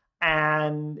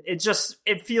 And it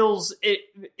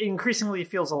increasingly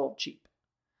feels a little cheap.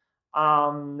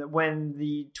 When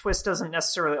the twist doesn't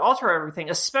necessarily alter everything,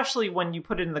 especially when you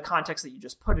put it in the context that you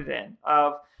just put it in,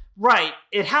 of, right,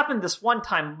 it happened this one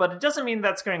time, but it doesn't mean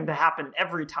that's going to happen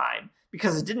every time,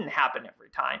 because it didn't happen every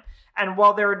time. And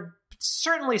while there are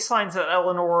certainly signs that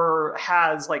Eleanor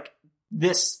has, like,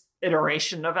 this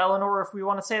iteration of Eleanor, if we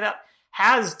want to say that,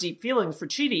 has deep feelings for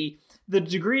Chidi, the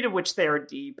degree to which they are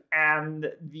deep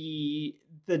and the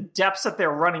depths that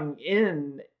they're running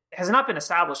in has not been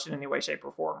established in any way, shape,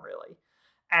 or form, really.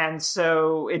 And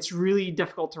so it's really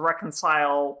difficult to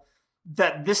reconcile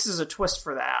that this is a twist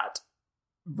for that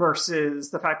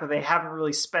versus the fact that they haven't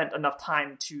really spent enough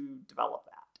time to develop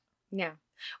that. Yeah.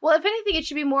 Well, if anything, it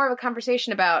should be more of a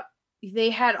conversation about,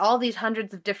 they had all these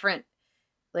hundreds of different,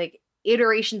 like,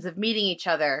 iterations of meeting each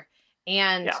other.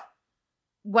 And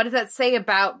what does that say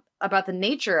about the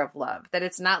nature of love? That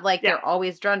it's not like they're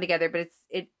always drawn together, but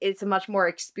it's a much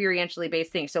more experientially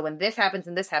based thing. So when this happens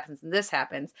and this happens and this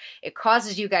happens, it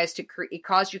causes you guys to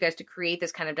create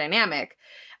this kind of dynamic.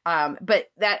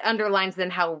 But that underlines then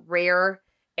how rare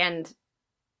and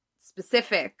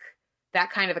specific that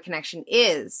kind of a connection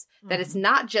is. That it's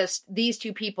not just these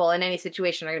two people in any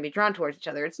situation are going to be drawn towards each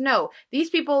other. It's no, these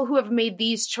people who have made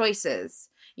these choices,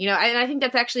 you know, and I think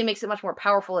that actually makes it much more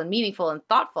powerful and meaningful and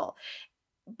thoughtful.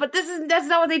 But that's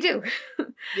not what they do.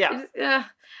 Yeah.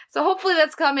 So hopefully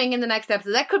that's coming in the next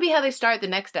episode. That could be how they start the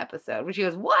next episode, where she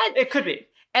goes, what? It could be.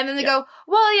 And then they go,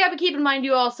 well, yeah, but keep in mind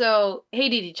you also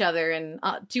hated each other in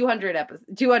 200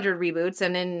 reboots.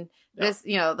 And in this,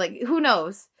 you know, like, who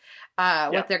knows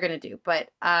what they're going to do. But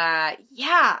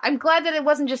yeah, I'm glad that it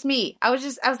wasn't just me. I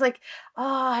was like, oh,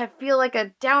 I feel like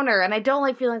a downer. And I don't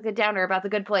like feeling like a downer about The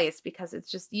Good Place, because it's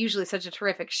just usually such a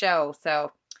terrific show.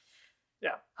 So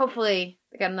yeah, hopefully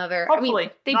they got another. Hopefully. I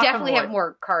mean, they definitely have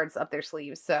more cards up their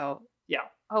sleeves. So yeah,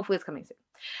 hopefully it's coming soon.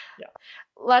 Yeah.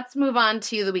 Let's move on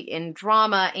to the week in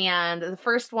drama. And the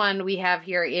first one we have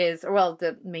here is, well,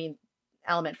 the main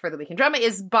element for the week in drama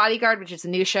is Bodyguard, which is a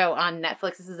new show on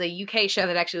Netflix. This is a UK show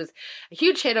that actually was a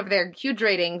huge hit over there, huge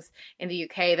ratings in the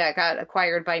UK, that got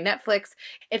acquired by Netflix.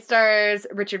 It stars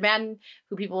Richard Madden,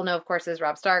 who people know, of course, as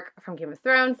Robb Stark from Game of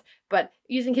Thrones, but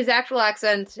using his actual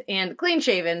accent and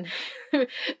clean-shaven.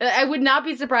 I would not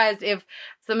be surprised if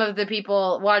some of the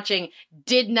people watching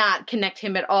did not connect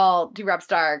him at all to Robb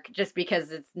Stark, just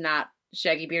because it's not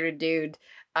shaggy bearded dude.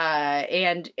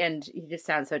 And he just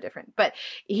sounds so different. But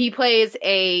he plays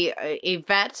a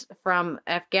vet from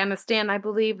Afghanistan, I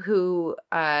believe, who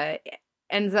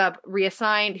ends up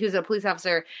reassigned, who's a police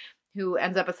officer who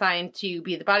ends up assigned to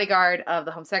be the bodyguard of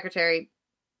the Home Secretary,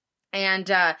 and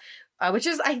which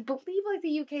is, I believe, like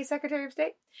the UK Secretary of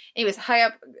State. Anyways, high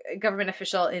up government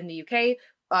official in the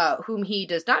UK, whom he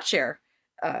does not share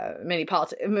many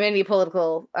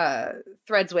political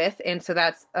threads with, and so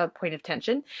that's a point of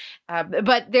tension.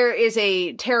 But there is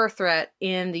a terror threat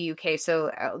in the UK,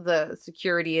 so the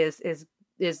security is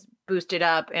boosted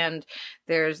up, and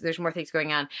there's more things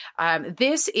going on.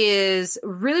 This is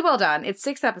really well done. It's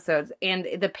 6 episodes, and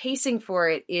the pacing for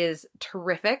it is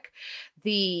terrific.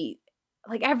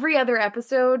 Like every other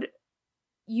episode,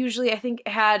 usually I think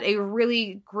had a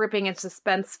really gripping and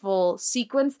suspenseful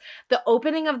sequence. The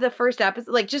opening of the first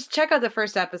episode, like, just check out the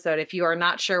first episode if you are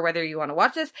not sure whether you want to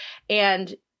watch this.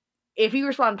 And if you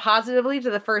respond positively to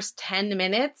the first 10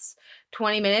 minutes,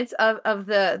 20 minutes of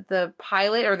the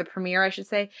pilot, or the premiere, I should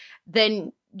say,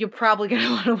 then you're probably going to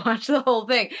want to watch the whole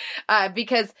thing.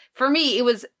 Because for me, it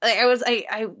was,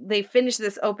 they finished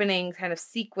this opening kind of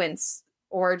sequence,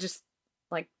 or just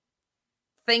like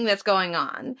thing that's going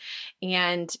on,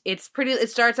 and it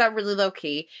starts out really low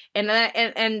key, and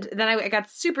then I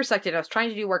got super sucked in. I was trying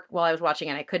to do work while I was watching,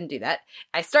 and I couldn't do that.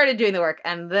 I started doing the work,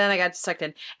 and then I got sucked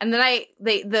in, and then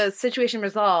the situation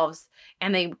resolves,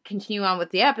 and they continue on with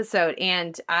the episode,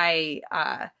 and I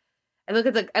looked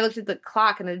at the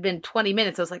clock, and it had been 20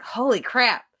 minutes. I was like, holy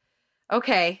crap,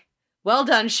 okay, well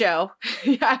done, show.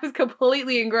 I was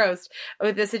completely engrossed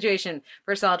with this situation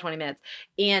for a solid 20 minutes.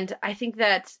 And I think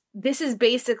that this is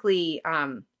basically,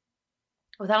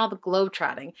 without all the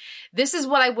globetrotting, this is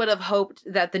what I would have hoped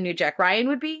that the new Jack Ryan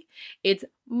would be. It's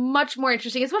much more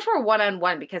interesting. It's much more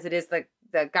one-on-one, because it is the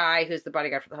guy who's the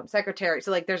bodyguard for the Home Secretary. So,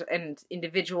 like, there's an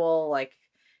individual, like,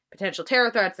 potential terror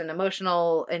threats and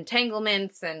emotional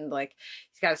entanglements, and like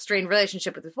he's got a strained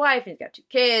relationship with his wife, and he's got 2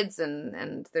 kids,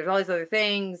 and there's all these other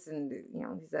things, and you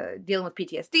know, he's dealing with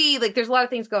PTSD. Like, there's a lot of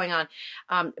things going on.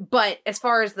 But as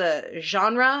far as the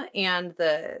genre and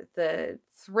the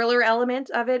thriller element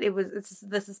of it, it's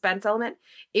the suspense element.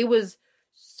 It was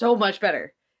so much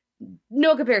better.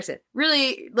 No comparison.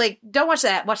 Really, like, don't watch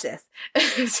that. Watch this.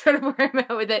 Sort of where I'm at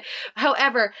with it.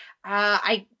 However,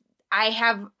 I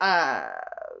have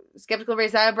skeptical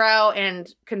raised eyebrow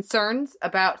and concerns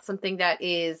about something that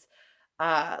is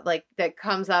that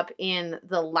comes up in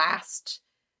the last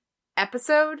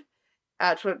episode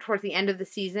towards the end of the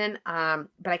season, but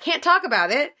I can't talk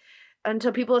about it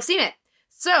until people have seen it.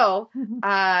 So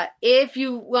if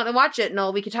you want to watch it,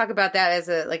 Noel, we could talk about that as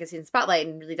a season spotlight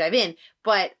and really dive in,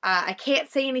 but I can't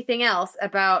say anything else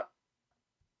about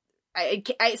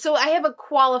so I have a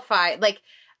qualified, like,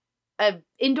 a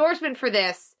endorsement for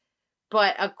this,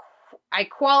 but I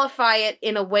qualify it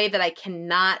in a way that I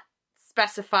cannot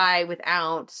specify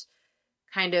without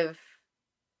kind of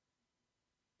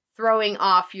throwing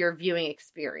off your viewing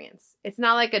experience. It's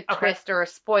not like a twist or a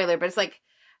spoiler, but it's like,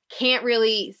 can't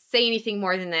really say anything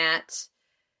more than that.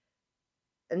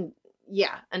 And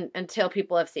yeah, until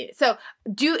people have seen it. So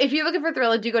if you're looking for a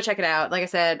thriller, do go check it out. Like I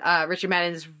said, Richard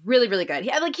Madden is really, really good.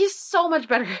 He's so much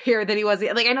better here than he was.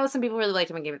 Like, I know some people really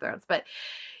liked him in Game of Thrones, but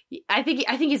I think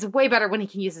he's way better when he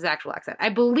can use his actual accent. I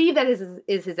believe that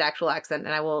is his actual accent,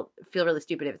 and I will feel really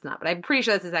stupid if it's not. But I'm pretty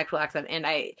sure that's his actual accent, and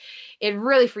it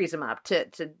really frees him up to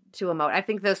emote. I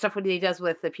think the stuff what he does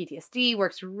with the PTSD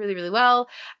works really, really well.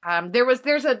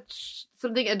 There's a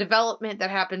development that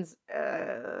happens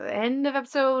end of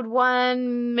episode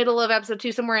 1, middle of episode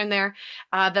 2, somewhere in there,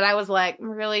 that I was like,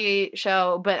 really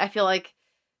show, but I feel like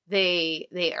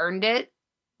they earned it.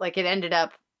 Like it ended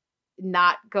up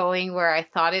not going where I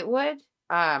thought it would,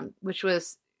 which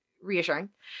was reassuring.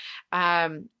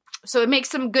 So it makes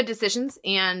some good decisions,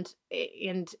 and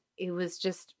it was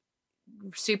just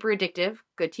super addictive,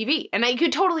 good TV. And I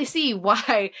could totally see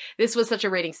why this was such a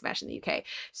rating smash in the UK.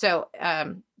 So,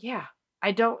 yeah,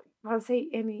 I don't want to say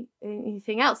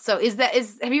anything else. So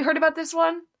have you heard about this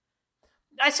one?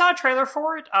 I saw a trailer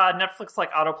for it. Netflix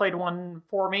autoplayed one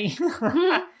for me.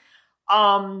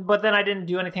 But then I didn't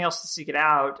do anything else to seek it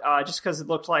out, just because it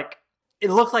looked like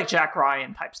Jack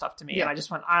Ryan type stuff to me. Yeah. And I just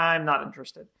went, I'm not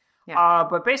interested. Yeah.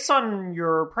 But based on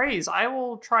your praise, I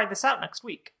will try this out next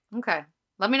week. Okay.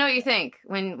 Let me know what you think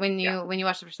when you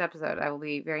watch the first episode. I will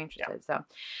be very interested. Yeah. So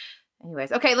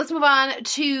anyways, okay, let's move on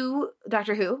to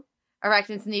Doctor Who,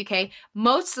 Arachnids in the UK.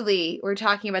 Mostly we're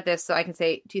talking about this so I can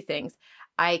say 2 things.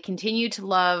 I continue to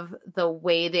love the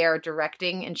way they are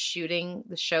directing and shooting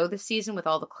the show this season with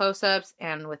all the close-ups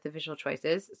and with the visual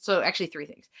choices. So actually 3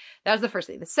 things. That was the first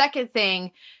thing. The second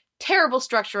thing, terrible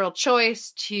structural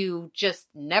choice to just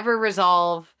never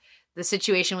resolve the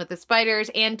situation with the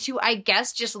spiders and to, I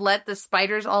guess, just let the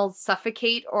spiders all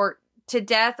suffocate or to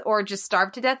death or just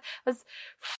starve to death was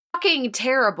fucking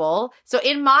terrible. So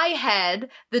in my head,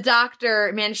 the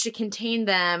Doctor managed to contain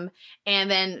them and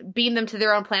then beam them to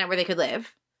their own planet where they could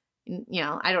live. You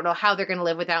know, I don't know how they're going to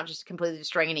live without just completely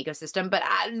destroying an ecosystem, but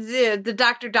the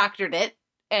Doctor doctored it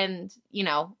and, you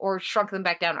know, or shrunk them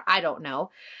back down. I don't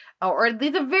know. Or at the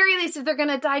very least, if they're going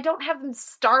to die, don't have them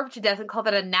starve to death and call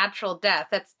that a natural death.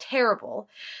 That's terrible.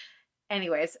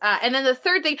 Anyways, and then the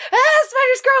third thing,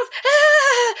 spider squirrels!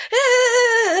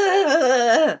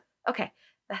 Okay,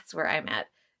 that's where I'm at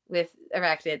with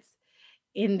arachnids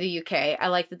in the UK. I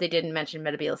like that they didn't mention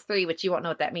Metabolus 3, which you won't know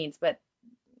what that means, but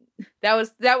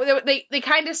they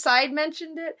kind of side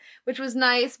mentioned it, which was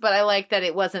nice, but I like that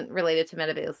it wasn't related to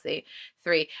Metabolus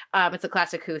 3. It's a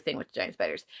classic Who thing with giant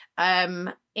spiders.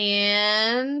 And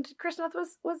Christmas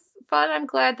was fun. I'm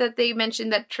glad that they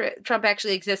mentioned that Trump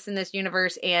actually exists in this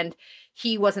universe and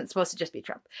he wasn't supposed to just be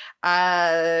Trump.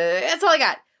 That's all I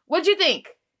got. What'd you think?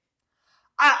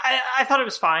 I thought it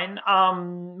was fine.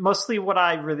 Mostly what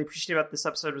I really appreciated about this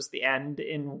episode was the end,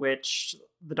 in which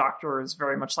the Doctor is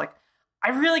very much like, I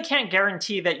really can't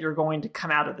guarantee that you're going to come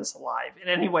out of this alive in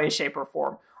any way, shape, or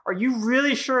form. Are you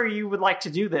really sure you would like to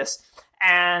do this?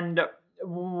 And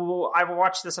I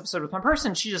watched this episode with one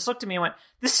person. She just looked at me and went,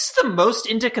 this is the most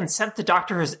into consent the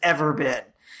Doctor has ever been.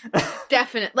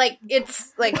 Definitely. Like,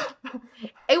 it's like,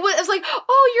 it was like,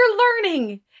 oh, you're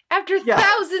learning. After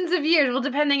thousands of years, well,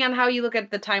 depending on how you look at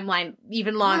the timeline,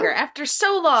 even longer. After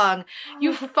so long,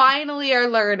 you finally are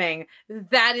learning.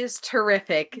 That is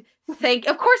terrific.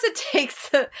 Of course it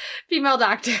takes a female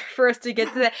Doctor for us to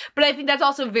get to that. But I think that's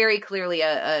also very clearly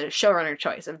a showrunner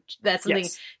choice. That's something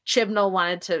Chibnall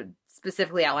wanted to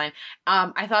specifically outline.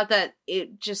 I thought that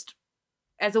it just,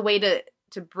 as a way to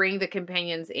bring the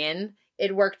companions in,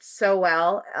 it worked so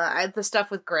well. The stuff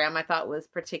with Graham I thought was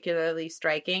particularly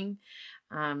striking.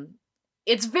 The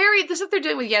stuff they're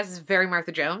doing with Yaz is very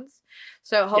Martha Jones.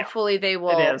 So hopefully they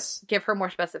will give her more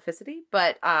specificity.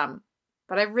 But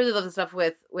I really love the stuff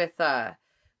with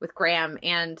Graham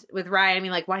and with Ryan. I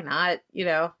mean, like, why not? You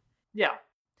know? Yeah.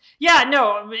 Yeah,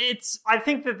 no, I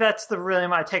think that's really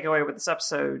my takeaway with this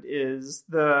episode is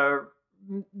the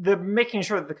making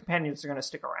sure that the companions are going to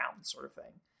stick around sort of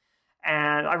thing.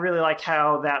 And I really like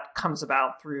how that comes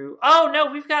about through, oh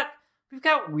no, we've got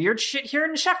weird shit here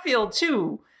in Sheffield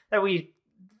too that we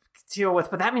deal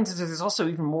with, but that means that there's also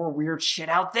even more weird shit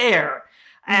out there.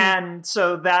 Mm-hmm. And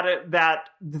so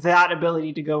that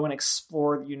ability to go and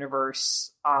explore the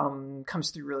universe comes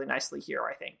through really nicely here,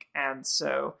 I think. And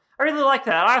so I really like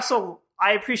that.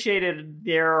 I appreciated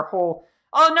their whole,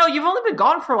 oh no, you've only been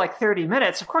gone for like 30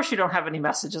 minutes. Of course you don't have any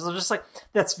messages. I'm just like,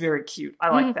 that's very cute. I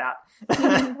like that.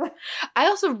 I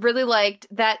also really liked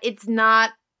that it's not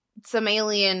some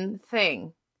alien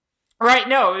thing. Right,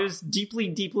 no, it was deeply,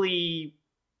 deeply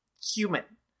human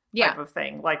type of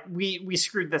thing. Like, we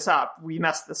screwed this up. We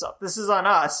messed this up. This is on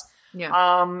us.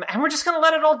 Yeah. And we're just going to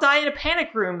let it all die in a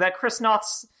panic room that Chris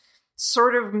Knotts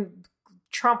sort of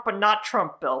Trump but not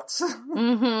Trump built.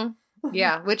 Mm-hmm.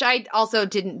 Yeah, which I also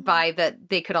didn't buy that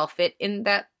they could all fit in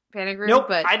that panic room. Nope,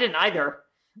 but I didn't either.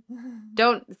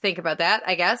 don't think about that,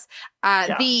 I guess.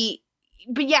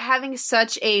 But yeah, having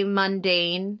such a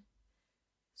mundane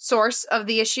source of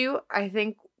the issue, I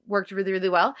think worked really, really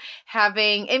well.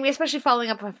 Especially following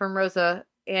up from Rosa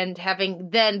and having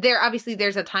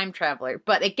there's a time traveler,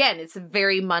 but again, it's a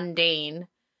very mundane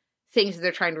things that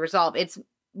they're trying to resolve. It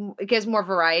gives more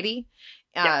variety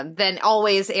than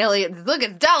always aliens. Look,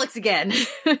 it's Daleks again.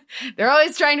 They're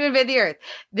always trying to invade the Earth.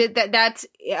 That's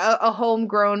a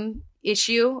homegrown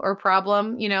issue or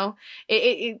problem,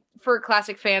 it for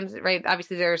classic fans, right?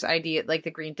 Obviously there's idea like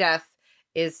the Green Death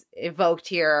is evoked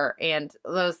here, and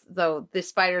the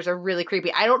spiders are really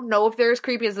creepy. I don't know if they're as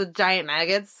creepy as the giant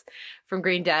maggots from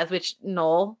Green Death, which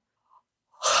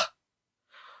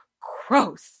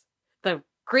gross. The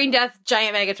Green Death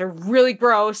giant maggots are really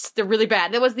gross. They're really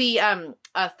bad. There was the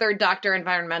Third Doctor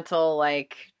environmental,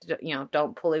 like,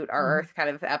 don't pollute our Earth kind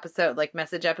of episode, like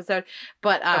message episode,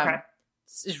 but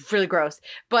it's really gross.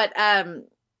 But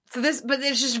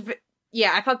it's just,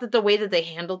 yeah, I thought that the way that they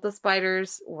handled the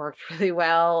spiders worked really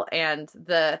well, and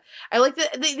I like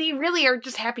that they really are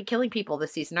just happy killing people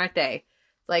this season, aren't they?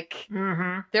 Like,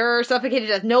 they're suffocated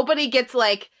to death. Nobody gets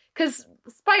because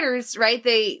spiders, right?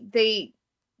 They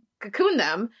cocoon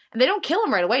them, and they don't kill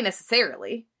them right away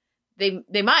necessarily.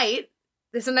 They might.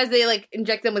 Sometimes they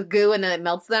inject them with goo, and then it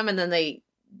melts them, and then they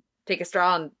take a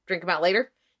straw and drink them out later.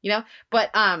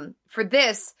 But for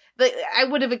this, I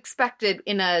would have expected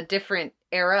in a different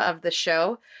era of the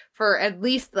show for at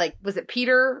least was it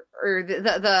Peter or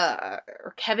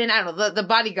or Kevin? I don't know, the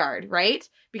bodyguard, right?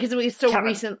 Because it was so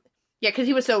recent. Yeah, because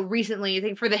he was so recently. I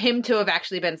think for him to have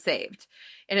actually been saved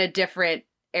in a different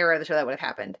era of the show, that would have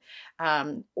happened.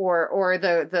 Or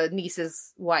the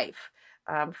niece's wife,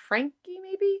 Frankie,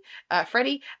 maybe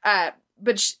Freddie.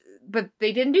 But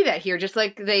they didn't do that here. Just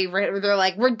like they're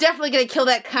like, we're definitely going to kill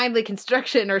that kindly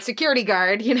construction or security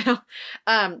guard,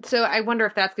 So I wonder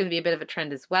if that's going to be a bit of a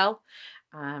trend as well.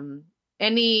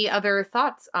 Any other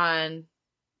thoughts on,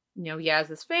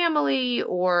 Yaz's family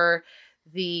or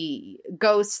the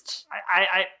ghost?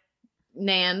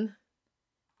 Nan.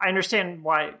 I understand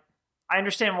why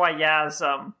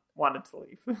Yaz wanted to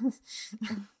leave.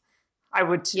 I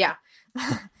would too. Yeah.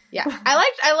 Yeah.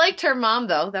 I liked her mom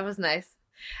though. That was nice.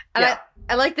 And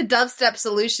I like the dubstep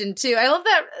solution too. I love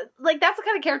that. That's the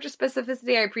kind of character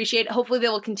specificity I appreciate. Hopefully they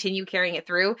will continue carrying it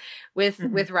through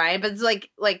with Ryan. But it's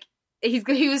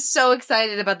he was so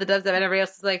excited about the dubstep, and everybody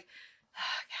else was like,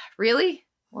 oh, God, really?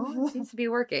 Well, it seems to be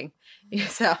working.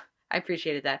 So I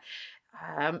appreciated that.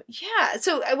 Yeah.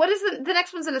 So what is the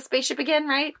next one's in a spaceship again,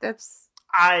 right? That's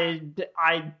I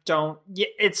don't. Yeah,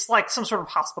 it's like some sort of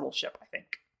hospital ship, I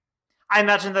think. I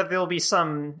imagine that there'll be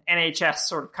some NHS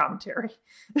sort of commentary.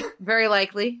 Very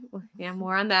likely. Yeah,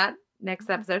 more on that next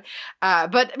episode.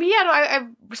 But yeah, no, I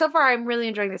so far I'm really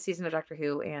enjoying this season of Doctor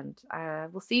Who, and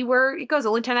we'll see where it goes.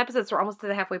 Only 10 episodes, we're almost to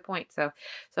the halfway point. So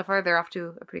far they're off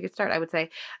to a pretty good start, I would say.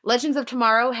 Legends of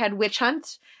Tomorrow had Witch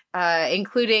Hunt,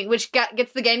 including which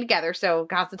gets the gang together. So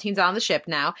Constantine's on the ship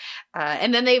now,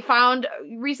 and then they found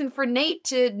reason for Nate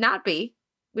to not be,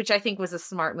 which I think was a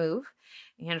smart move.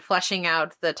 And fleshing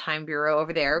out the Time Bureau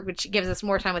over there, which gives us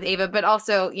more time with Ava, but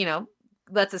also,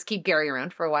 lets us keep Gary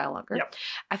around for a while longer. Yep.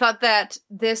 I thought that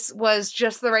this was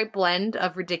just the right blend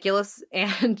of ridiculous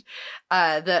and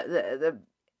the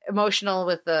emotional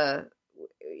with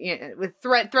with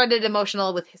threaded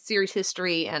emotional with serious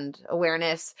history and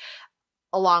awareness,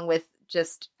 along with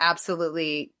just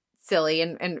absolutely silly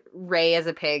and Ray as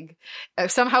a pig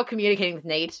somehow communicating with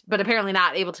Nate, but apparently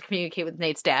not able to communicate with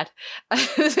Nate's dad.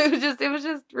 It was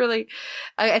just really,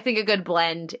 I think, a good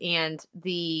blend, and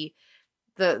the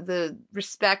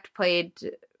respect played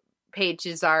Paige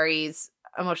Zari's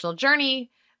emotional journey,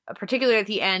 particularly at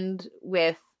the end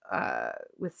with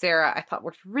Sarah, I thought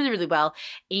worked really, really well,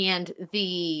 and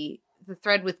the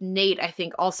thread with Nate, I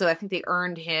think they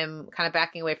earned him kind of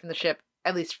backing away from the ship,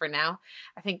 at least for now.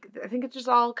 I think it just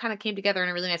all kind of came together in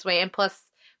a really nice way, and plus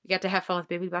we got to have fun with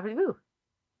Baby Bobbidi Boo.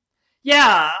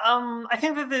 Yeah, I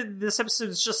think that this episode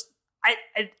is just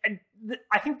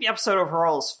I think the episode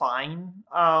overall is fine.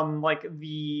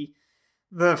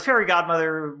 The fairy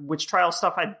godmother witch trial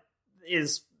stuff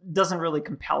doesn't really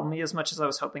compel me as much as I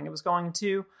was hoping it was going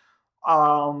to.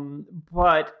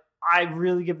 But I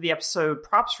really give the episode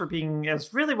props for being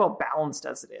as really well balanced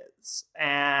as it is,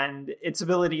 and its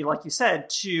ability, like you said,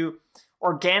 to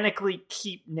organically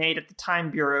keep Nate at the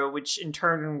Time Bureau, which in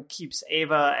turn keeps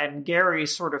Ava and Gary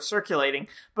sort of circulating,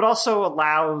 but also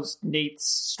allows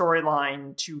Nate's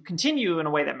storyline to continue in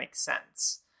a way that makes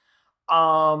sense.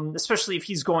 Especially if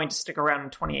he's going to stick around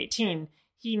in 2018,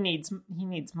 he needs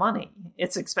money.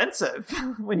 It's expensive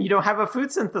when you don't have a food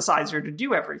synthesizer to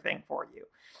do everything for you.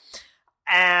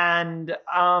 And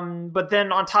but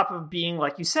then on top of being,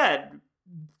 like you said,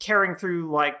 carrying through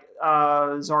like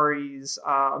Zari's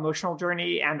emotional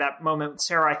journey and that moment with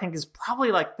Sarah, I think is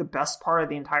probably like the best part of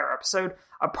the entire episode,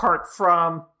 apart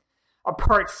from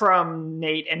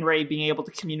Nate and Ray being able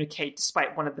to communicate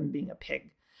despite one of them being a pig.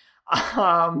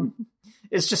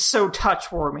 It's just so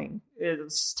touchwarming.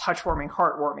 It's touchwarming,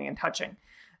 heartwarming, and touching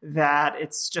that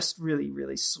it's just really,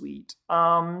 really sweet.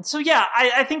 So yeah,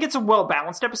 I think it's a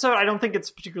well-balanced episode. I don't think it's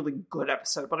a particularly good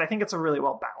episode, but I think it's a really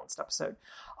well-balanced episode.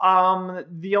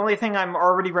 The only thing I'm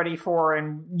already ready for,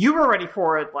 and you were ready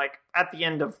for it like at the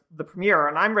end of the premiere,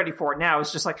 and I'm ready for it now,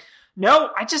 is just like,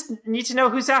 no, I just need to know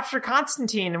who's after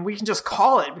Constantine, and we can just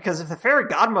call it, because if the fairy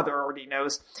godmother already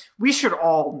knows, we should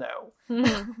all know.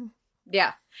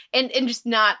 Yeah. And just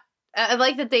not, I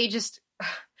like that they just,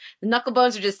 the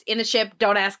Knucklebones are just in a ship.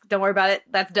 Don't ask. Don't worry about it.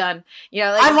 That's done. You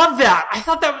know, like, I love that. I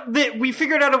thought that we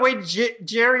figured out a way to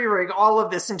jerry-rig all of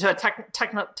this into a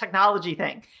technology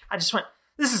thing. I just went,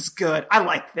 this is good. I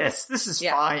like this. This is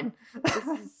fine. This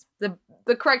is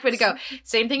the correct way to go.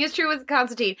 Same thing is true with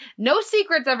Constantine. No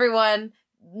secrets, everyone.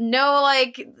 No,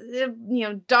 like, you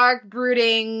know, dark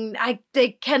brooding. They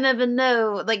can never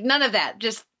know. Like, none of that.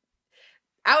 Just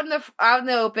out in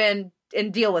the open.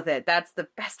 And deal with it. That's the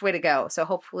best way to go. So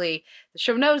hopefully the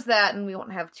show knows that, and we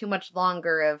won't have too much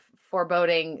longer of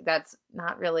foreboding that's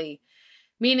not really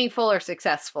meaningful or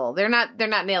successful. They're not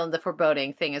nailing the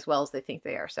foreboding thing as well as they think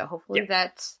they are. So hopefully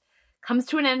that comes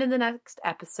to an end in the next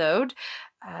episode.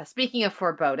 Speaking of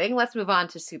foreboding, let's move on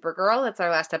to Supergirl. That's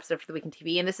our last episode for the week in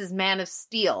TV, and this is Man of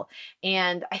Steel.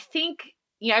 And I think,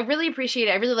 you know, I really appreciate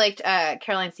it. I really liked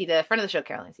Caroline Sita, friend of the show,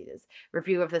 Caroline Sita's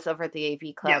review of this over at the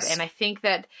AV Club. Yes. And I think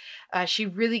that she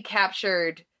really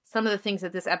captured some of the things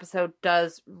that this episode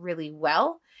does really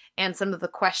well, and some of the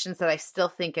questions that I still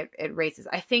think it raises.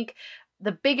 I think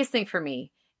the biggest thing for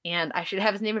me, and I should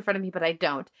have his name in front of me, but I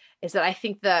don't, is that I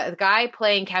think the guy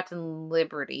playing Captain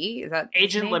Liberty, is that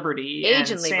Agent Liberty,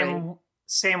 Agent and Liberty.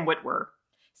 Sam Witwer.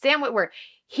 Sam Witwer.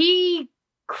 He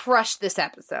crushed this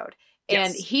episode.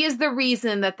 And Yes. he is the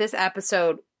reason that this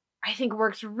episode, I think,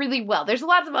 works really well. There's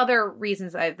lots of other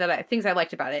reasons things I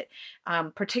liked about it,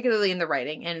 particularly in the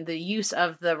writing and the use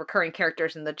of the recurring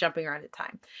characters and the jumping around at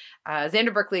time.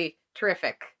 Xander Berkeley,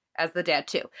 terrific as the dad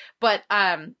too. But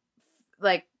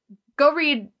like, go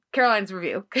read Caroline's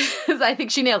review, because I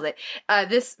think she nails it.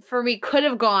 This, for me, could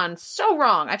have gone so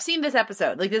wrong. I've seen this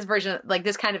episode, like this version, like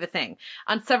this kind of a thing,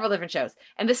 on several different shows,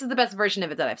 and this is the best version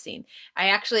of it that I've seen.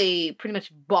 I actually pretty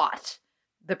much bought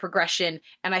the progression,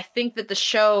 and I think that the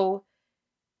show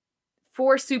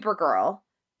for Supergirl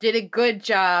did a good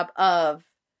job of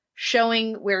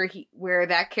showing where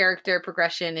that character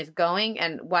progression is going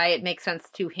and why it makes sense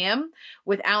to him,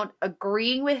 without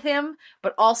agreeing with him,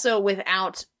 but also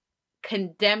without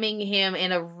condemning him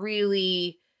in a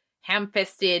really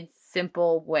ham-fisted,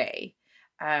 simple way.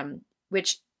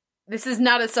 Which, this is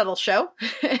not a subtle show.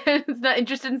 It's not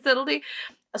interested in subtlety.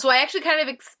 So I actually kind of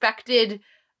expected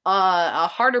a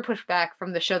harder pushback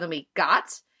from the show than we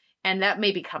got, and that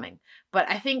may be coming. But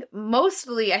I think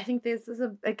mostly, this is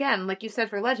again, like you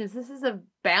said for Legends, this is a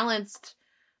balanced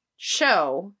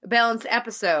show, a balanced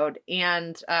episode,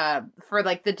 and for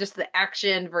like the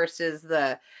action versus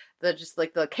the just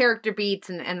like the character beats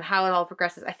and how it all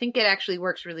progresses, I think it actually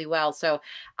works really well. So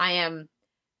I am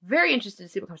very interested to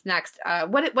see what comes next.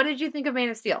 What did you think of Man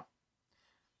of Steel?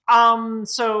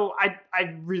 So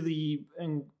I really,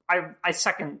 and I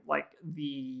second like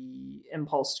the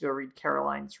impulse to go read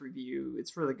Caroline's review.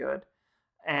 It's really good,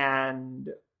 and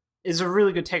is a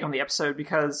really good take on the episode,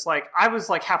 because like I was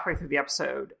like halfway through the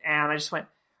episode and I just went,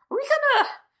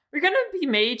 we're gonna be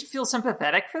made to feel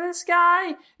sympathetic for this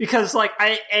guy? Because like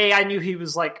I knew he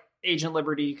was like Agent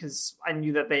Liberty, because I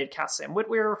knew that they had cast Sam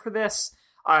Witwer for this.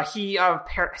 He of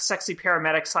sexy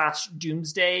paramedic /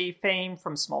 Doomsday fame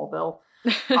from Smallville.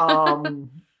 I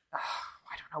don't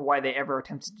know why they ever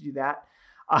attempted to do that.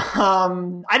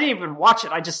 I didn't even watch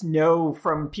it. I just know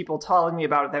from people telling me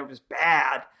about it that it was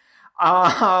bad.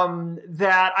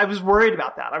 That I was worried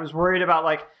about that. I was worried about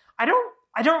like, I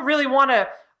don't really want to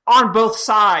on both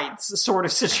sides sort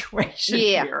of situation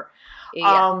here.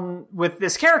 Yeah. With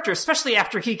this character, especially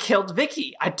after he killed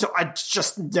Vicky. I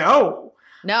just know.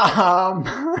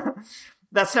 No.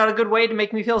 That's not a good way to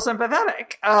make me feel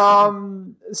sympathetic.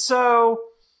 So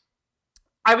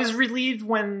I was relieved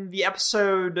when the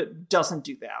episode doesn't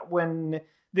do that. When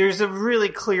there's a really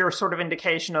clear sort of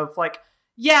indication of like,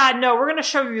 yeah, no, we're going to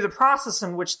show you the process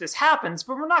in which this happens,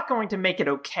 but we're not going to make it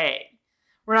okay.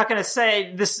 We're not going to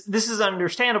say this is an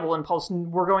understandable impulse,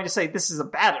 and we're going to say this is a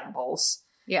bad impulse.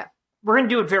 Yeah. we're going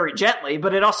to do it very gently,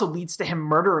 but it also leads to him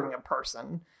murdering a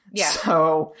person. Yeah.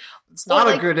 So it's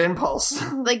not a good impulse.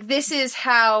 Like, this is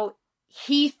how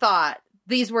he thought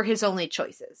these were his only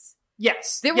choices.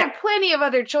 Yes. There were plenty of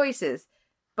other choices,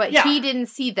 but he didn't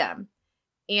see them.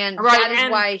 And that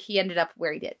is why he ended up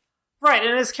where he did. Right,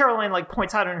 and as Caroline, like,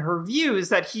 points out in her review, is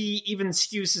that he even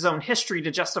skews his own history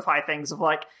to justify things of,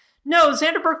 like, no,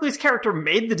 Xander Berkeley's character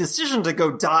made the decision to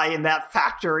go die in that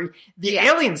factory. The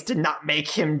aliens did not make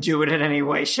him do it in any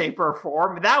way, shape, or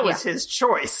form. That was his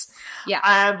choice.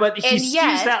 Yeah. But he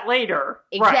skews that later.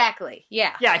 Exactly, right.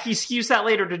 yeah. Yeah, he skews that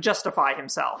later to justify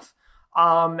himself.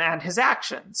 And his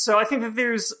actions. So I think that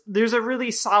there's a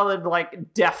really solid,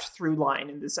 like, deft through line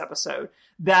in this episode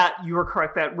that you are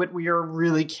correct that Whitweir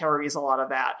really carries a lot of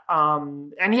that.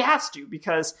 And he has to,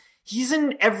 because he's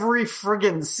in every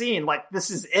friggin' scene. Like,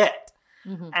 this is it.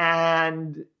 Mm-hmm.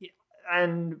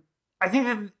 And I think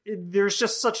that there's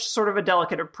just such sort of a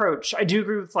delicate approach. I do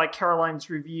agree with, like, Caroline's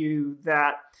review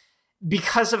that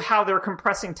because of how they're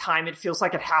compressing time, it feels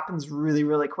like it happens really,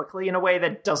 really quickly in a way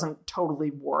that doesn't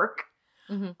totally work.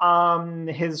 Mm-hmm.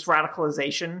 His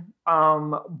radicalization.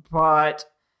 But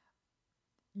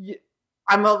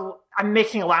I'm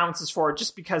making allowances for it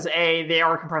just because A, they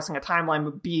are compressing a timeline,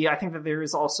 but B, I think that there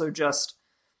is also just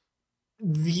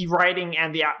the writing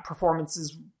and the performance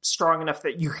is strong enough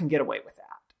that you can get away with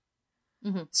that.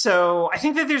 Mm-hmm. So I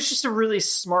think that there's just a really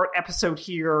smart episode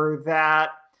here that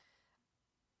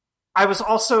I was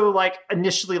also, like,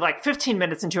 initially, like, 15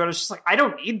 minutes into it, I was just like, I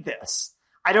don't need this.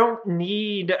 I don't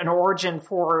need an origin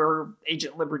for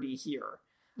Agent Liberty here.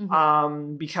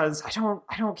 Mm-hmm. Because I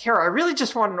don't care. I really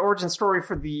just want an origin story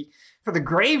for the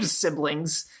Graves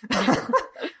siblings,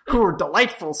 who are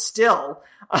delightful still.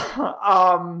 But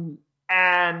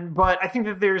I think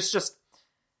that there's just,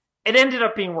 it ended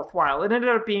up being worthwhile. It ended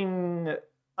up being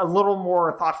a little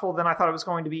more thoughtful than I thought it was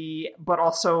going to be, but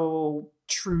also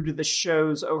true to the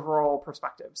show's overall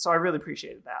perspective. So I really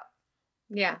appreciated that.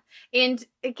 Yeah. And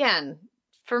again,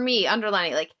 for me,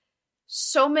 underlining, like,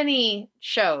 many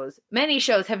shows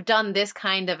have done this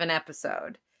kind of an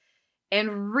episode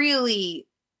and really,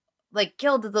 like,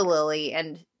 gilded the lily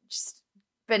and just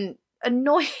been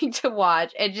annoying to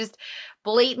watch and just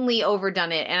blatantly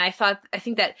overdone it. And I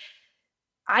think that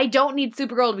I don't need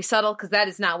Supergirl to be subtle, because that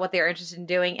is not what they're interested in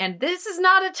doing. And this is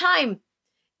not a time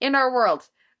in our world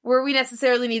where we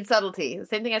necessarily need subtlety. The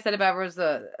same thing I said about was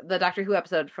the Doctor Who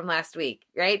episode from last week,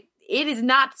 right? It is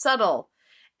not subtle.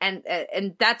 And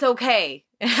that's okay.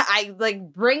 I,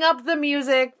 like, bring up the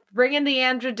music, bring in the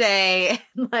Andra Day.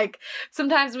 Like,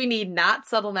 sometimes we need not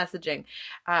subtle messaging.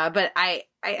 But I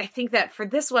think that for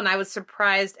this one, I was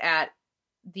surprised at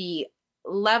the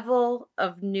level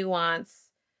of nuance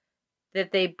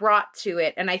that they brought to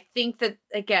it. And I think that,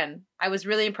 again, I was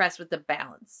really impressed with the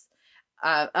balance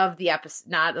of the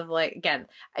episode. Not of, like, again,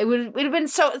 it would have been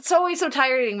it's always so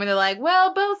tiring when they're like,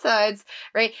 well, both sides,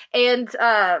 right? And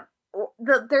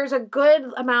there's a good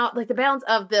amount, like, the balance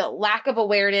of the lack of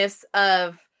awareness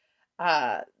of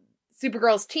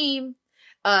Supergirl's team.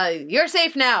 You're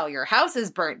safe now. Your house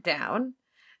is burnt down.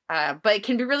 But it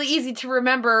can be really easy to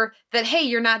remember that, hey,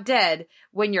 you're not dead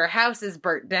when your house is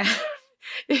burnt down.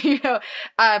 You know?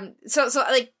 So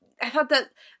like, I thought that,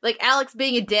 like, Alex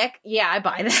being a dick, yeah, I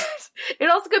buy that. It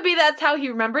also could be that's how he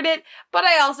remembered it, but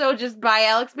I also just buy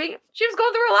Alex being, she was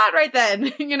going through a lot right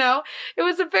then, you know? It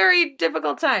was a very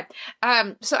difficult time.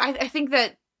 So I think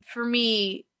that, for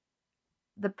me,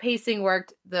 the pacing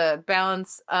worked, the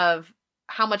balance of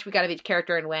how much we got of each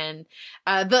character and when,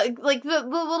 the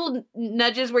little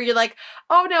nudges where you're like,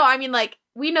 oh no, I mean, like,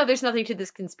 we know there's nothing to this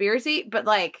conspiracy, but,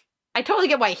 like, I totally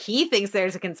get why he thinks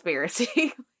there's a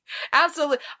conspiracy.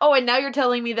 Absolutely. Oh, and now you're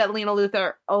telling me that Lena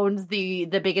Luthor owns the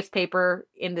biggest paper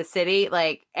in the city,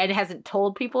 like, and hasn't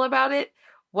told people about it.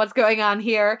 What's going on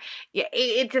here? Yeah,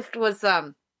 it just was.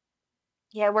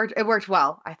 It worked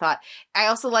well, I thought. I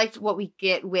also liked what we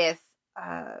get with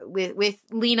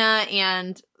Lena,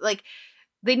 and, like,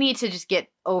 they need to just get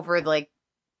over, like,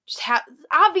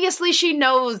 obviously she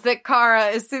knows that Kara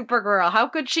is Supergirl. How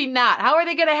could she not? How are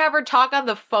they going to have her talk on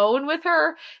the phone with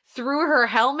her through her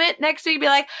helmet next to you? Be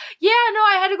like, yeah, no,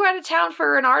 I had to go out of town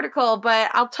for an article,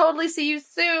 but I'll totally see you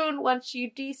soon once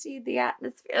you de-seed the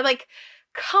atmosphere. Like,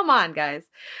 come on, guys.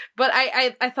 But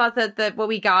I thought that what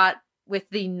we got with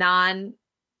the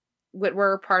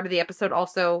non-Whitwer part of the episode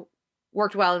also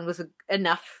worked well and was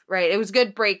enough, right? It was a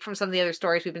good break from some of the other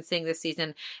stories we've been seeing this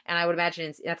season, and I would imagine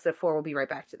in episode 4 we'll be right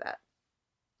back to that.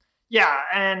 Yeah,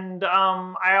 and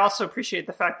I also appreciate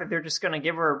the fact that they're just going to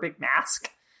give her a big mask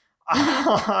to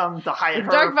hide her.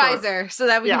 Dark visor, so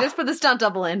that we can just put the stunt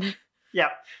double in.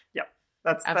 Yep.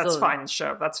 That's fine,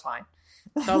 show. That's fine.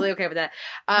 Totally okay with that.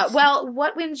 Well,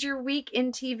 what wins your week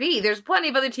in TV? There's plenty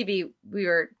of other TV we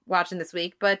were watching this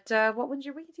week, but what wins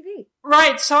your week in TV?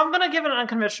 Right, so I'm going to give it an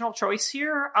unconventional choice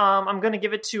here. I'm going to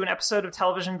give it to an episode of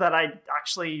television that I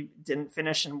actually didn't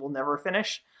finish and will never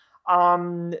finish.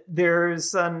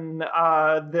 There's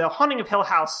The Haunting of Hill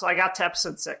House. I got to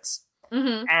episode 6.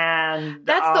 Mm-hmm. And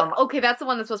that's the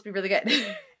one that's supposed to be really good.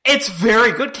 It's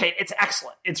very good, Kate. It's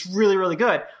excellent. It's really, really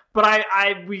good. But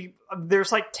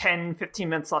there's like 10, 15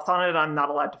 minutes left on it. I'm not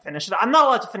allowed to finish it. I'm not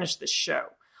allowed to finish this show.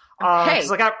 Okay.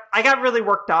 'Cause I got really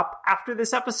worked up after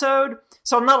this episode,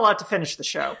 so I'm not allowed to finish the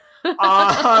show.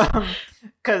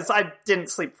 Because I didn't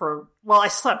sleep I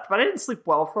slept, but I didn't sleep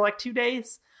well for like 2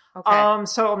 days. Okay.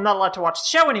 So I'm not allowed to watch the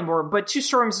show anymore. But Two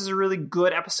Storms is a really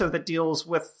good episode that deals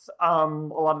with a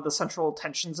lot of the central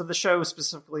tensions of the show,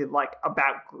 specifically like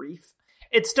about grief.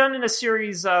 It's done in a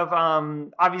series of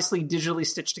obviously digitally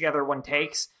stitched together one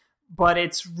takes, but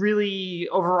it's really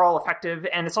overall effective.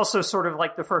 And it's also sort of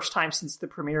like the first time since the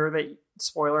premiere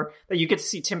that you get to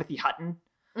see Timothy Hutton.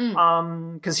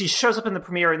 Because he shows up in the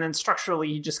premiere and then structurally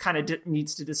he just kind of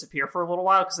needs to disappear for a little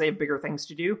while because they have bigger things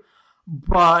to do.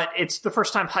 But it's the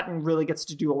first time Hutton really gets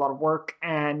to do a lot of work,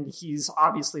 and he's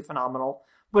obviously phenomenal.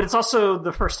 But it's also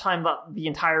the first time that the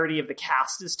entirety of the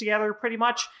cast is together pretty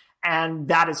much. And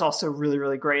that is also really,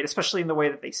 really great, especially in the way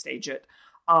that they stage it.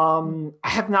 I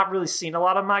have not really seen a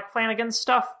lot of Mike Flanagan's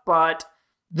stuff, but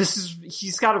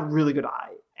he's got a really good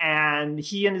eye. And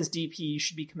he and his DP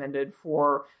should be commended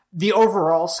for the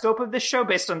overall scope of this show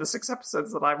based on the 6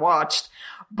 episodes that I watched.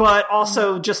 But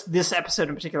also just this episode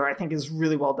in particular, I think is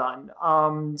really well done.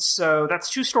 So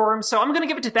that's Two Storms. So I'm going to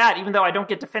give it to that, even though I don't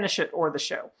get to finish it or the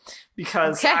show,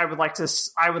 because I would like to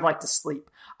sleep.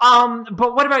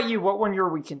 But what about you? What won your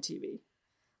week in TV?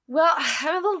 Well,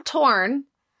 I'm a little torn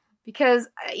because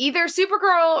either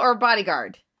Supergirl or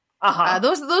Bodyguard.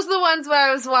 Those are the ones where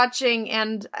I was watching,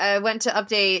 and I went to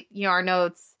update our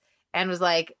notes and was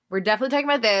like, we're definitely talking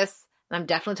about this, and I'm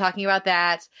definitely talking about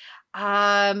that.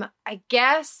 I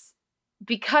guess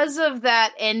because of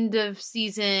that end of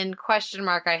season question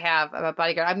mark I have about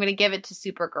Bodyguard, I'm going to give it to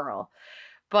Supergirl.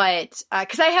 But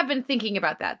because I have been thinking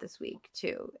about that this week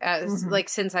too,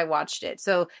 since I watched it.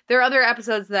 So there are other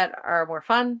episodes that are more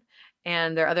fun,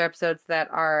 and there are other episodes that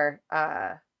are,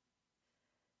 have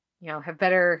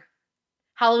better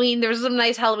Halloween. There was some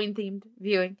nice Halloween themed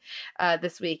viewing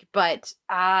this week. But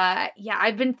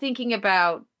I've been thinking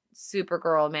about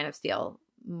Supergirl, Man of Steel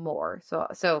more.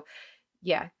 So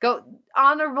yeah, go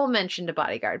honorable mention to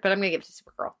Bodyguard, but I'm gonna give it to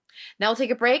Supergirl. Now we'll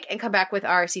take a break and come back with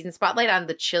our season spotlight on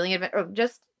the chilling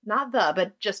just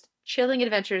chilling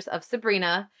adventures of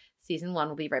Sabrina. Season 1.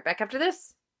 We'll be right back after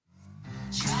this.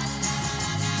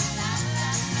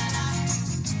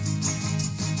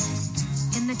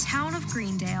 In the town of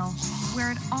Greendale,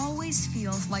 where it always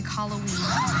feels like Halloween,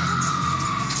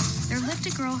 there lived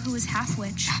a girl who was half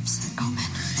witch, absent omen,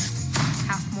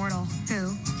 half mortal,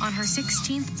 who, on her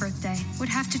 16th birthday, would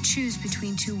have to choose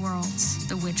between two worlds,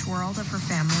 the witch world of her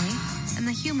family and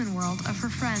the human world of her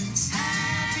friends.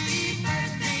 Happy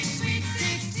birthday, sweet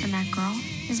 16. And that girl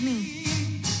is me.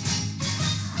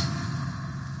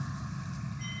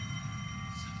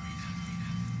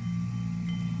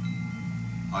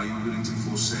 Are you willing to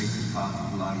forsake the path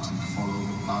of light and follow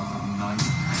the path of night?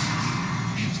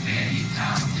 It's very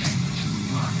tempting to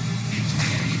It's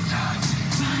very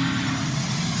tempting.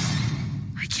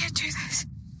 I can't do this.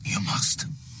 You must.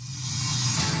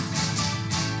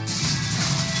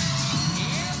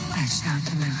 I shall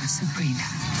deliver Sabrina.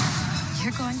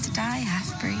 You're going to die,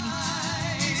 half-breed.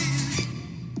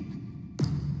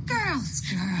 Girls,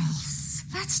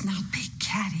 let's not be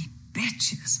catty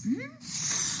bitches, hmm?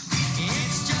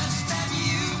 It's just that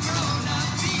you've grown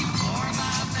up before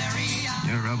my very eyes.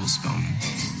 You're a rebel, Spellman.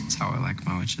 That's how I like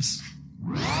my witches.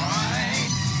 Right.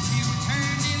 You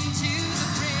turned into the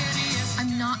prettiest.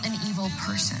 I'm not an evil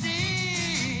person.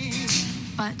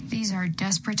 But these are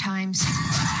desperate times. Happy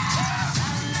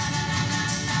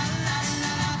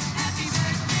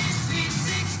birthday, sweet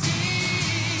 16.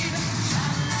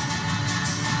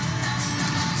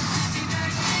 Happy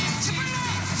birthday, sweet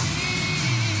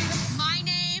 16. My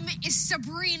name is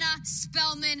Sabrina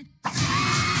Spellman.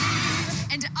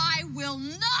 And I will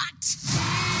not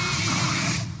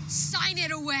sign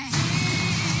it away.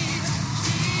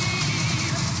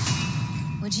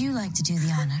 Would you like to do the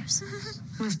honors?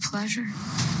 With pleasure.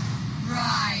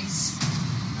 Rise.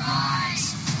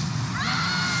 Rise.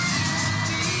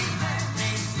 Happy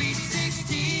birthday, sweet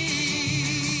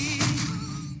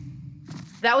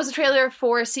 16. That was a trailer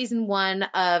for season 1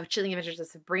 of Chilling Adventures of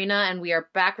Sabrina, and we are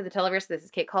back with the Televerse. This is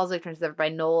Kate Kalsick, translated by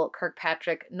Noel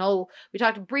Kirkpatrick. Noel, we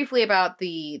talked briefly about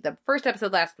the first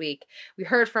episode last week. We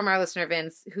heard from our listener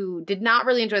Vince, who did not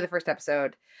really enjoy the first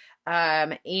episode,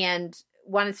 and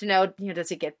wanted to know,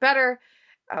 does it get better?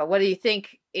 What do you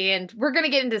think? And we're going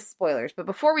to get into spoilers, but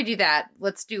before we do that,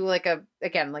 let's do like a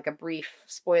brief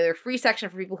spoiler-free section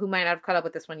for people who might not have caught up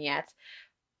with this one yet.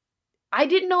 I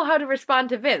didn't know how to respond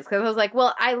to Vince, because I was like,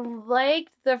 well, I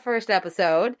liked the first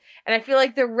episode, and I feel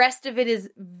like the rest of it is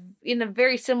in a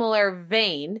very similar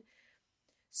vein.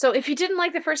 So if you didn't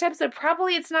like the first episode,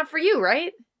 probably it's not for you,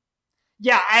 right?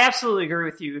 Yeah, I absolutely agree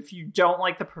with you. If you don't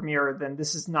like the premiere, then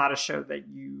this is not a show that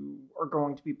you are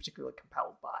going to be particularly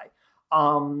compelled by.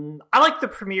 I liked the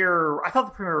premiere. I thought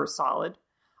the premiere was solid.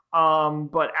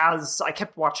 But as I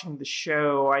kept watching the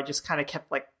show, I just kind of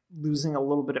kept losing a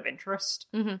little bit of interest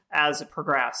as it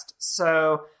progressed.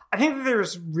 So I think that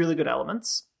there's really good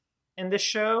elements in this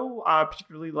show,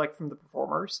 particularly from the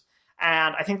performers.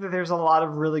 And I think that there's a lot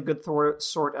of really good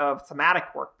sort of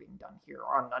thematic work being done here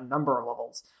on a number of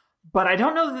levels. But I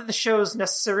don't know that the show is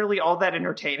necessarily all that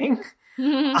entertaining.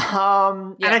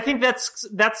 And I think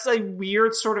that's a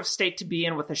weird sort of state to be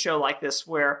in with a show like this,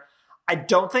 where I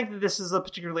don't think that this is a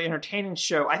particularly entertaining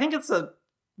show. I think it's a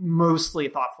mostly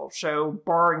thoughtful show,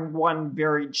 barring one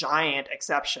very giant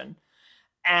exception.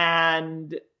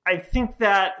 And I think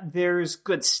that there's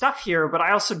good stuff here, but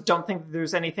I also don't think that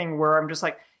there's anything where I'm just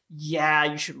like, yeah,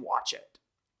 you should watch it.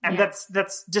 And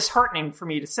that's disheartening for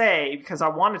me to say, because I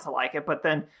wanted to like it, but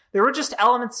then there were just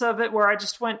elements of it where I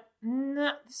just went,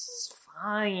 nah, this is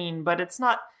fine, but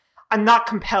I'm not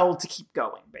compelled to keep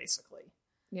going, basically.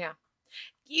 Yeah.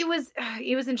 It was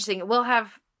interesting. We'll have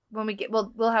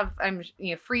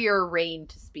freer reign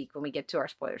to speak when we get to our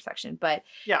spoiler section, but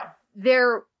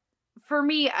for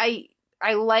me,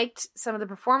 I liked some of the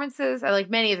performances. I liked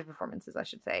many of the performances, I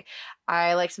should say.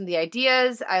 I liked some of the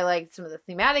ideas. I liked some of the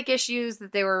thematic issues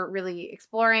that they were really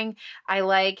exploring. I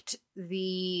liked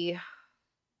the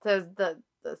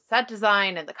set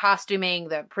design and the costuming,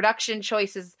 the production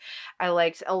choices. I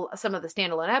liked some of the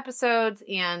standalone episodes,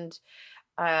 and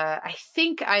I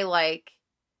think I like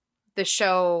the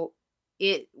show.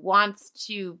 It wants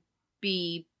to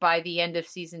be by the end of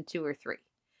season 2 or 3.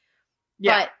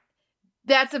 Yeah. But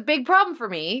that's a big problem for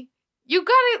me. You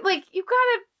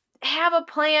gotta have a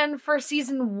plan for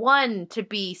season 1 to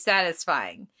be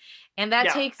satisfying. And that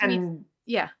takes me.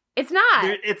 Yeah. It's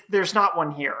not. There's not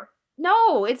one here.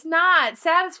 No, it's not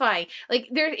satisfying.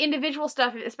 There's individual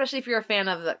stuff, especially if you're a fan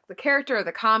of the character or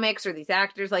the comics or these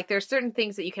actors. There's certain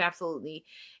things that you can absolutely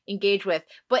engage with.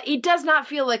 But it does not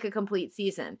feel like a complete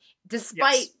season.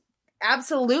 Despite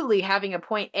absolutely having a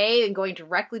point A and going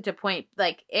directly to point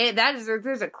A,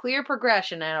 there's a clear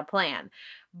progression and a plan.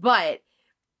 But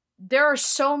there are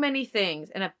so many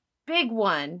things, and a big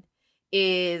one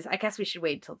is, I guess we should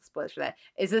wait until the spoilers for that,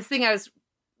 is this thing I was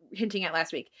hinting at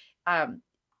last week.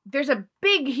 There's a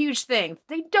big, huge thing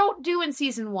they don't do in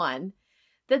season 1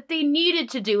 that they needed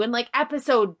to do in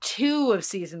episode 2 of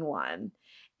season 1.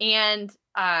 And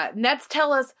let's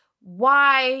tell us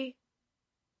why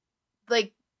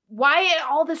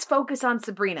all this focus on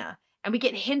Sabrina, and we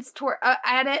get hints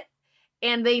at it,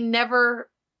 and they never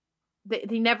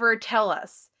tell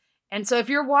us. And so if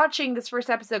you're watching this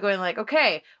first episode going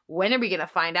okay, when are we going to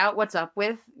find out what's up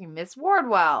with Miss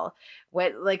Wardwell?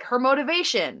 What, her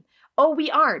motivation? Oh,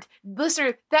 we aren't.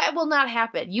 Listener, that will not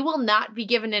happen. You will not be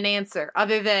given an answer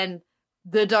other than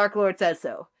the Dark Lord says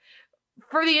so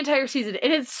for the entire season.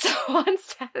 It is so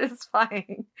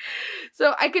unsatisfying.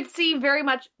 So I could see very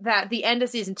much that the end of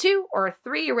season 2 or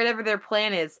 3 or whatever their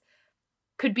plan is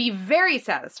could be very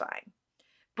satisfying.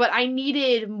 But I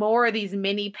needed more of these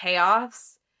mini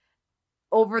payoffs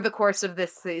over the course of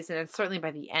this season, and certainly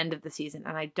by the end of the season,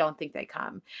 and I don't think they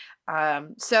come.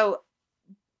 So,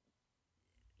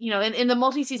 in the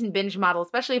multi-season binge model,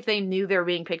 especially if they knew they were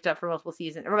being picked up for multiple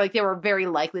seasons, or they were very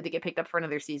likely to get picked up for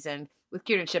another season, with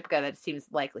Kieran Shipka, that seems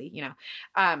likely,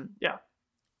 I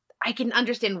can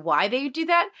understand why they do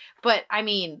that, but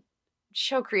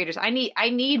show creators, I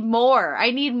need more. I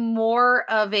need more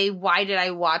of a why did I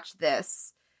watch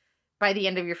this by the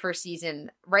end of your first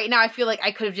season. Right now, I feel like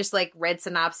I could have just read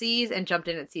synopses and jumped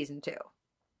in at season 2.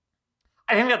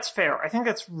 I think that's fair. I think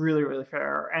that's really, really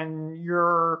fair. And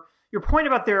your point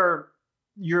about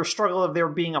your struggle of there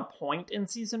being a point in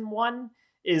season 1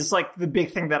 is the big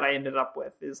thing that I ended up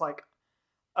with is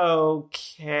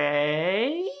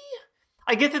okay.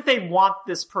 I get that they want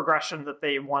this progression that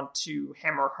they want to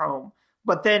hammer home.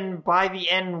 But then by the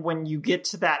end, when you get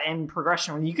to that end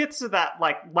progression, when you get to that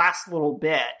last little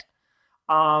bit,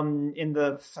 in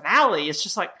the finale, it's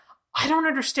just like, I don't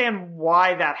understand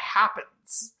why that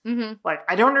happens. Mm-hmm. Like,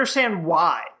 I don't understand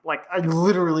why. Like, I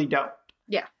literally don't.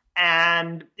 Yeah.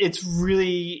 And it's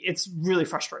really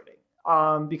frustrating.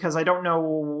 Because I don't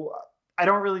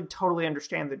really totally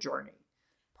understand the journey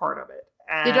part of it.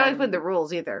 And they don't explain the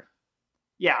rules either.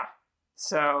 Yeah.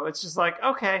 So it's just like,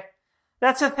 okay,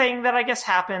 that's a thing that I guess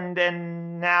happened,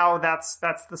 and now that's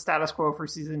the status quo for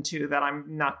season 2 that I'm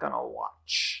not gonna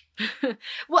watch.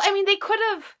 Well, I mean, they could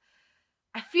have.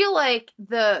 I feel like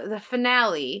the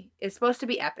finale is supposed to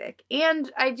be epic,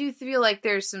 and I do feel like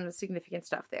there's some significant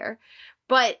stuff there,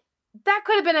 but that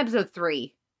could have been episode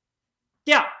 3.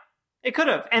 Yeah, it could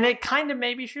have, and it kind of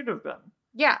maybe should have been.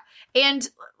 Yeah, and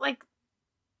like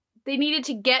they needed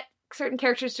to get certain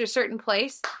characters to a certain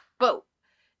place, but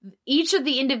each of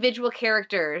the individual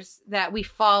characters that we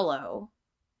follow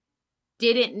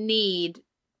didn't need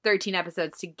 13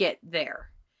 episodes to get there.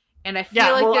 And I feel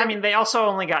like I mean, they also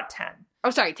only got 10.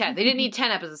 Oh, sorry, 10. They didn't need 10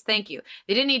 episodes. Thank you.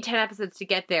 They didn't need 10 episodes to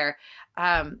get there.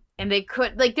 And they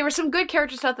could, like, there was some good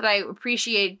character stuff that I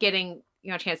appreciate getting,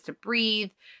 a chance to breathe,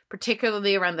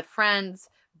 particularly around the friends.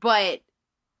 But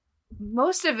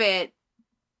most of it,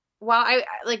 while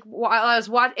I was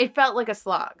watching, it felt like a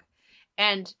slog.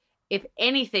 And if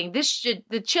anything,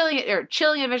 the Chilling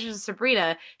Adventures of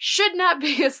Sabrina should not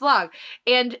be a slog.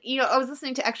 And, I was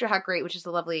listening to Extra Hot Great, which is a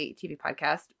lovely TV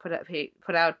podcast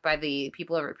put out by the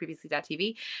people over at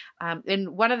Previously.tv. And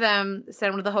one of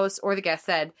the hosts or the guest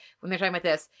said, when they're talking about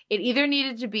this, it either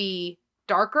needed to be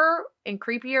darker and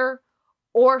creepier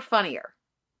or funnier.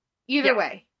 Either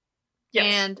way.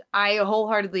 Yes. And I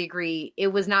wholeheartedly agree. It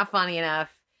was not funny enough.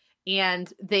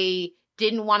 And they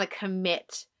didn't want to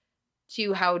commit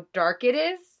to how dark it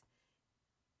is,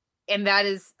 and that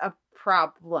is a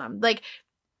problem. Like,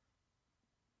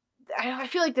 I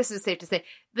feel like this is safe to say.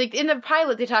 Like, in the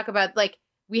pilot, they talk about, like,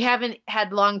 we haven't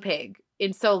had Long Pig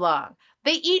in so long.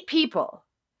 They eat people.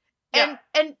 And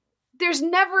there's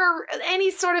never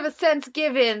any sort of a sense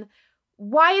given,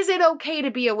 why is it okay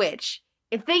to be a witch?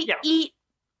 If they eat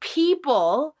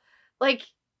people, like,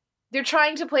 they're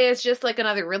trying to play as just like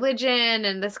another religion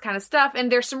and this kind of stuff. And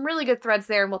there's some really good threads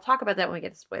there. And we'll talk about that when we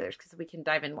get to spoilers because we can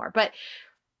dive in more. But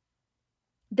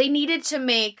they needed to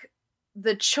make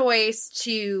the choice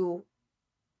to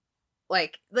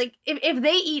like if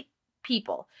they eat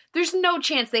people, there's no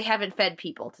chance they haven't fed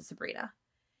people to Sabrina.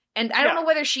 And I don't know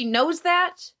whether she knows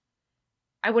that.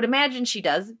 I would imagine she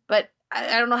does, but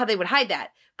I don't know how they would hide that.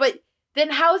 But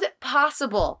then how is it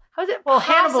possible? Well,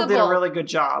 Hannibal did a really good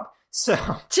job. So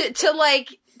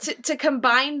to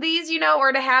combine these,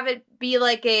 or to have it be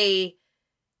like a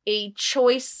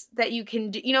choice that you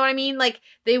can do, you know what I mean? Like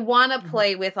they want to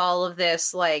play with all of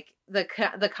this, like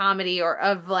the comedy or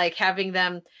of like having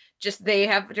them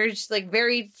they're just like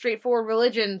very straightforward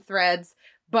religion threads,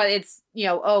 but it's,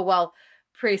 oh, well,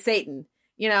 praise Satan,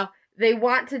 they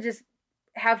want to just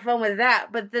have fun with that,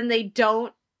 but then they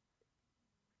don't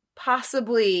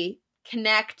possibly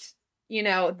connect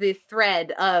the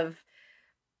thread of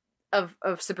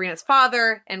Sabrina's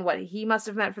father and what he must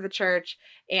have meant for the church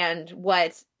and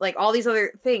what, like, all these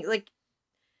other things, like,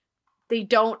 they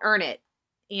don't earn it.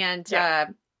 And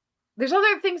there's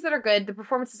other things that are good. The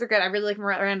performances are good. I really like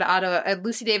Miranda Otto.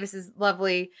 Lucy Davis is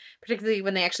lovely, particularly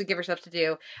when they actually give her stuff to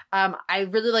do. I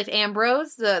really liked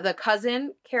Ambrose, the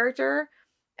cousin character,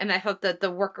 and I thought that the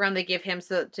workaround they give him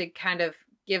to kind of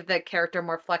give the character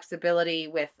more flexibility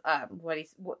with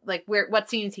what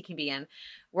scenes he can be in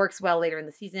works well later in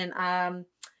the season. I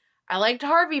liked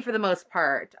Harvey for the most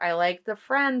part. I liked the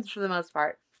friends for the most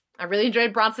part. I really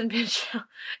enjoyed Bronson Pinchot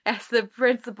as the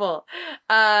principal.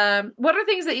 What are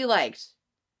things that you liked?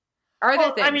 Are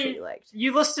there things that you liked?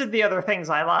 You listed the other things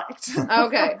I liked.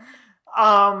 Okay.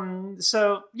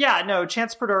 So yeah, no,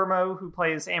 Chance Perdomo, who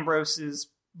plays Ambrose, is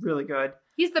really good.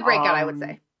 He's the breakout, I would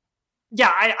say. Yeah,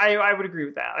 I would agree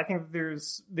with that. I think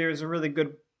there's a really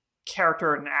good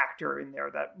character and actor in there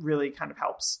that really kind of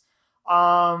helps.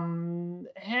 And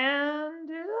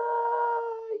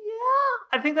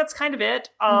I think that's kind of it.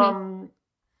 And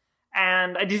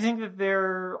I do think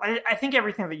that I think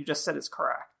everything that you just said is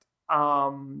correct.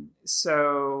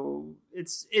 So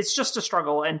it's just a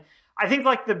struggle. And I think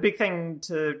like the big thing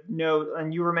to note,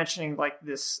 and you were mentioning like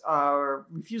this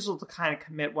refusal to kind of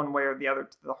commit one way or the other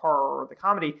to the horror or the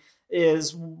comedy,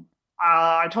 is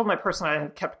I told my person I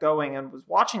had kept going and was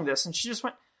watching this, and she just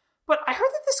went, but I heard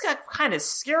that this got kind of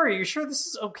scary. Are you sure this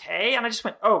is okay? And I just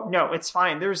went, oh, no, it's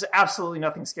fine. There's absolutely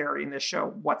nothing scary in this show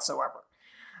whatsoever.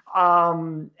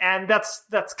 And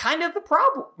that's kind of the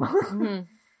problem.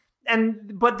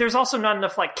 But there's also not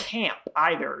enough like camp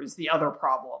either is the other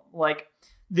problem. Like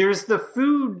there's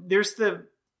the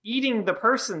eating the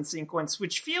person sequence,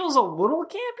 which feels a little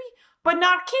campy, but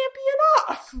not campy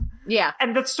enough. Yeah.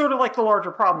 And that's sort of like the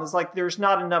larger problem is like there's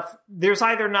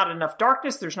either not enough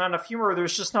darkness, there's not enough humor, or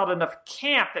there's just not enough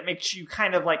camp that makes you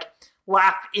kind of like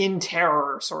laugh in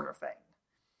terror sort of thing.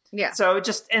 Yeah. So it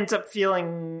just ends up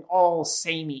feeling all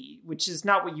samey, which is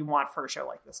not what you want for a show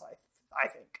like this, I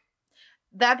think.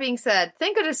 That being said,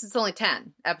 thank goodness it's only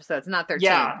 10 episodes, not 13.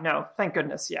 Yeah, no, thank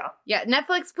goodness, yeah. Yeah,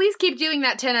 Netflix, please keep doing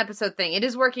that 10 episode thing. It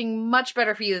is working much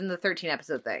better for you than the 13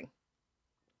 episode thing.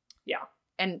 Yeah.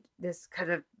 And this could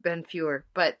have been fewer,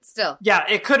 but still. Yeah,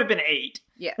 it could have been 8.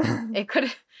 Yeah, it could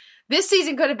have. This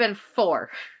season could have been 4.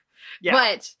 Yeah.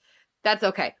 But that's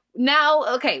okay. Now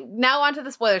on to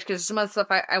the spoilers, because there's some other stuff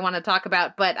I want to talk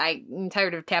about, but I'm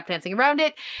tired of tap dancing around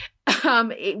it.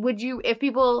 Would you, if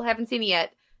people haven't seen it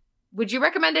yet, would you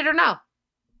recommend it or no?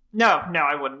 No,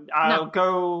 I wouldn't. I'll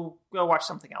go watch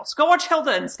something else. Go watch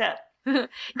Hilda instead.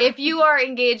 If you are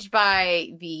engaged by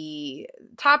the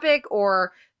topic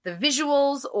or the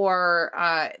visuals or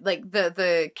like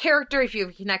the character, if you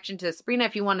have a connection to Sabrina,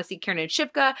 if you want to see Kiernan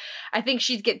Shipka, I think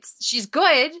she's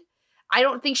good. I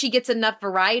don't think she gets enough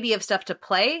variety of stuff to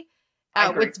play.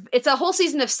 It's a whole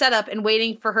season of setup and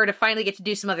waiting for her to finally get to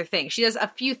do some other things. She does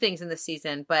a few things in this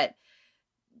season, but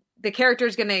the character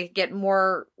is going to get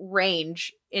more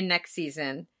range in next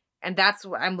season. And that's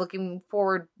what I'm looking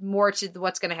forward more to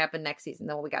what's going to happen next season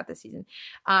than what we got this season.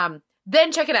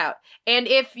 Then check it out. And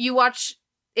if you're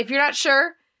not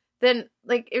sure, then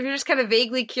like, if you're just kind of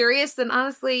vaguely curious, then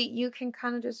honestly, you can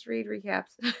kind of just read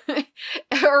recaps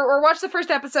or watch the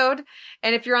first episode.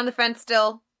 And if you're on the fence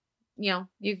still, you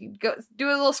can go do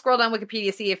a little scroll down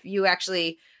Wikipedia, see if you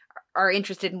actually are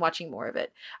interested in watching more of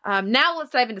it. Now let's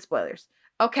dive into spoilers.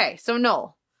 Okay, so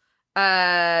Noel,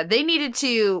 they needed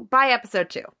to, by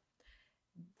episode 2,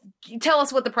 tell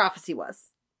us what the prophecy was,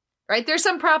 right? There's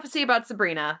some prophecy about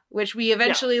Sabrina, which we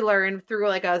eventually learn through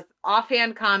like a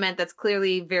offhand comment that's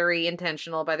clearly very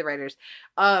intentional by the writers,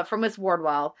 from Miss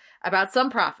Wardwell about some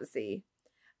prophecy.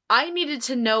 I needed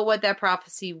to know what that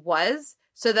prophecy was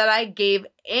so that I gave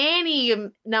any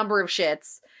number of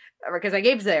shits, because I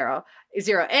gave zero,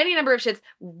 any number of shits,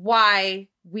 why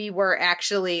we were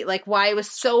actually, like, why it was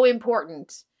so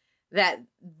important that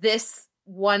this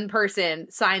one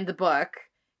person signed the book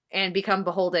and become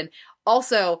beholden.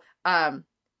 Also, I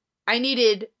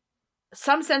needed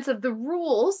some sense of the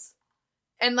rules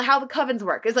and how the covens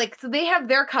work. It's like, so they have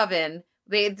their coven.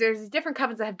 There's different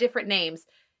covens that have different names.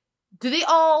 Do they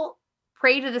all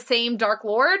pray to the same Dark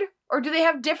Lord? Or do they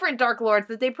have different Dark Lords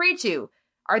that they pray to?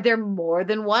 Are there more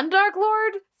than one Dark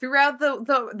Lord throughout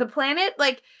the planet?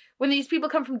 Like, when these people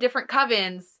come from different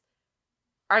covens,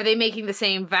 are they making the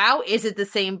same vow? Is it the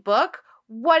same book?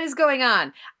 What is going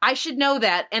on? I should know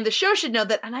that, and the show should know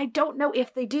that, and I don't know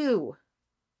if they do.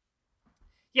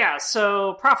 Yeah,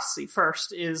 so prophecy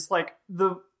first is like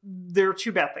there are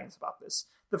two bad things about this.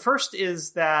 The first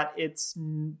is that it's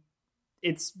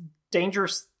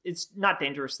dangerous. It's not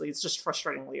dangerously, it's just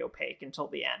frustratingly opaque until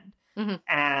the end. Mm-hmm.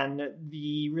 And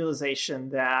the realization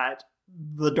that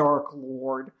the Dark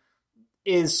Lord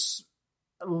is,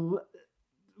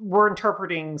 we're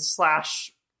interpreting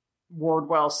 /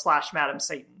 Wardwell / Madam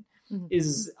Satan, mm-hmm.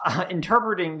 is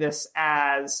interpreting this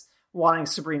as wanting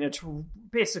Sabrina to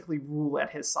basically rule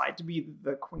at his side, to be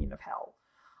the queen of hell.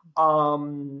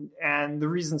 And the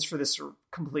reasons for this are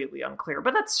completely unclear,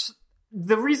 but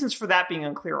the reasons for that being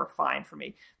unclear are fine for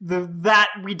me. That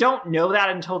we don't know that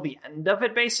until the end of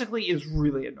it, basically, is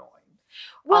really annoying.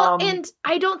 Well, and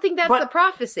I don't think that's the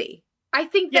prophecy. I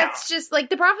think that's just, like,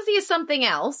 the prophecy is something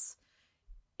else.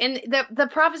 And the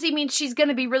prophecy means she's going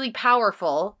to be really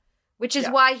powerful, which is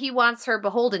why he wants her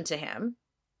beholden to him,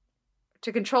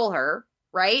 to control her,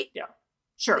 right? Yeah,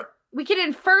 sure. We can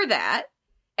infer that.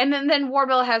 And then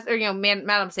Wardwell has, or,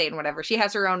 Madam Satan, whatever, she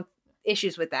has her own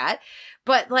issues with that.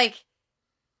 But, like,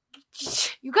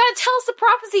 you gotta tell us the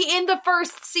prophecy in the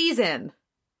first season.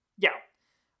 Yeah.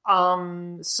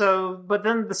 But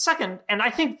then the second, and I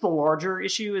think the larger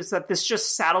issue, is that this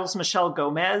just saddles Michelle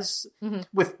Gomez mm-hmm.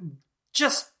 with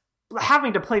just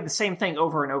having to play the same thing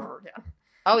over and over again.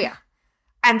 Oh, yeah.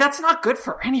 And that's not good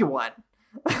for anyone.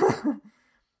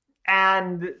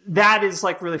 And that is,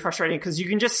 like, really frustrating, because you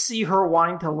can just see her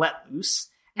wanting to let loose.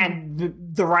 And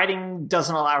the writing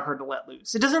doesn't allow her to let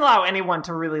loose. It doesn't allow anyone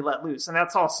to really let loose. And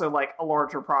that's also, like, a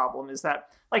larger problem, is that,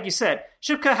 like you said,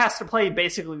 Shipka has to play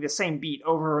basically the same beat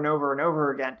over and over and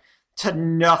over again to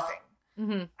nothing.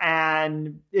 Mm-hmm.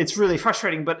 And it's really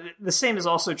frustrating. But the same is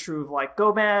also true of, like,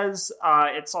 Gomez.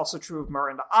 It's also true of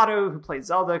Miranda Otto, who plays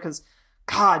Zelda, because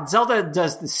God, Zelda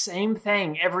does the same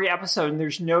thing every episode, and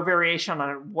there's no variation on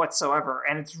it whatsoever,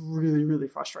 and it's really, really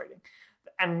frustrating.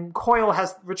 And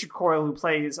Richard Coyle, who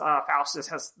plays Faustus,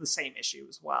 has the same issue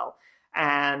as well.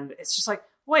 And it's just like,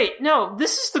 wait, no,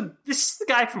 this is the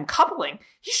guy from Coupling.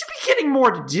 He should be getting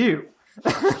more to do.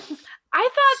 I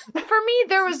thought, for me,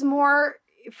 there was more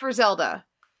for Zelda.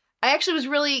 I actually was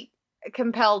really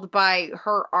compelled by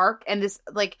her arc, and this,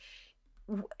 like,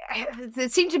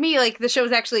 it seemed to me like the show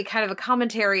was actually kind of a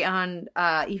commentary on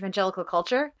evangelical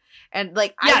culture. And,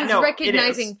 like, I was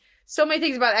recognizing so many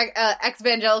things about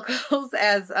ex-evangelicals,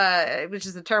 as which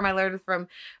is a term I learned from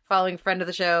following friend of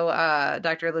the show,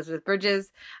 Dr. Elizabeth Bridges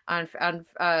on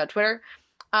Twitter.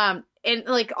 And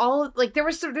like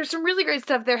there's some really great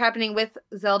stuff there happening with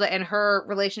Zelda and her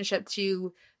relationship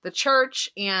to the church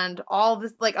and all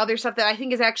this like other stuff that I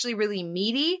think is actually really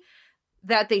meaty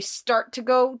that they start to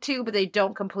go to, but they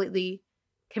don't completely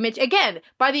commit. Again,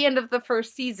 by the end of the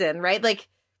first season, right? Like,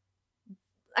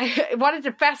 I wanted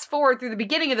to fast forward through the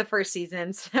beginning of the first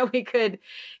season so that we could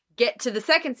get to the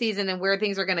second season and where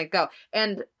things are going to go.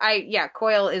 And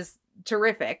Coyle is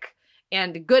terrific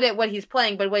and good at what he's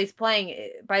playing, but what he's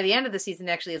playing by the end of the season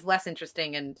actually is less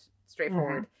interesting and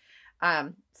straightforward.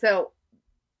 So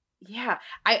yeah,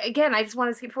 I just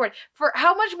want to skip forward. For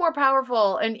how much more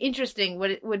powerful and interesting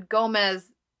would Gomez,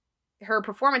 her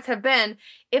performance, have been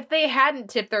if they hadn't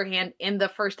tipped their hand in the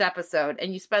first episode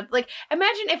and you spent, like,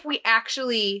 imagine if we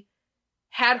actually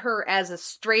had her as a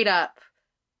straight up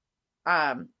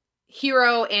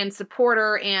hero and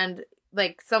supporter and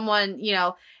like someone, you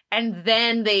know, and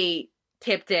then they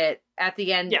tipped it at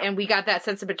the end and we got that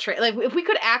sense of betrayal. Like, if we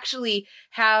could actually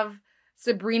have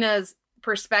Sabrina's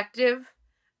perspective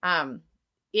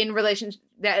in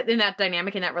that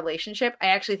dynamic, in that relationship, I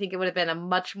actually think it would have been a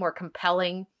much more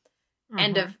compelling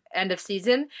end of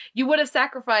season. You would have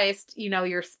sacrificed, you know,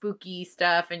 your spooky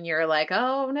stuff and you're like,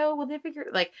 oh no, will they figure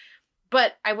like,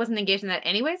 but I wasn't engaged in that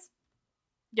anyways.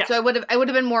 Yeah. So I would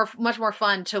have been much more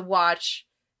fun to watch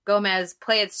Gomez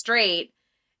play it straight.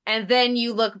 And then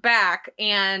you look back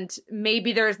and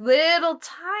maybe there's little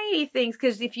tiny things,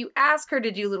 because if you ask her to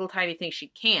do little tiny things, she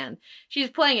can. She's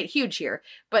playing it huge here,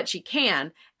 but she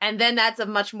can. And then that's a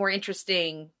much more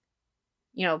interesting,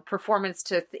 you know, performance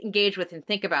to engage with and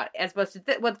think about, as opposed to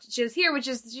what she does here, which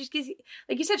is,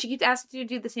 like you said, she keeps asking you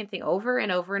to do the same thing over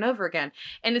and over and over again.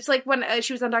 And it's like when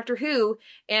she was on Doctor Who,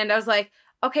 and I was like,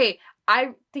 okay,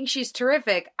 I think she's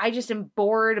terrific. I just am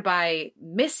bored by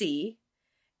Missy.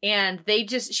 And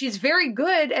she's very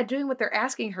good at doing what they're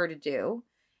asking her to do.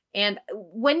 And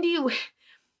maybe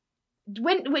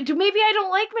I don't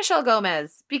like Michelle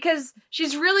Gomez because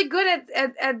she's really good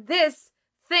at this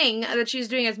thing that she's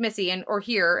doing as Missy or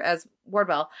here as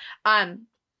Wardwell.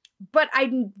 But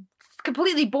I'm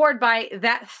completely bored by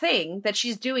that thing that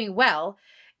she's doing well.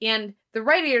 And the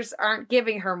writers aren't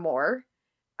giving her more.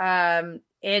 And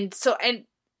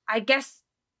I guess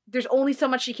there's only so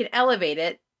much she can elevate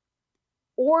it.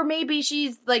 Or maybe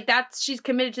she's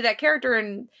committed to that character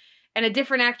and a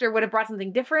different actor would have brought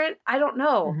something different. I don't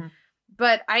know.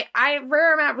 But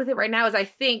where I'm at with it right now is I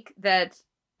think that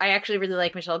I actually really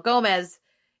like Michelle Gomez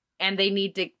and they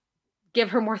need to give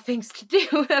her more things to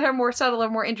do that are more subtle or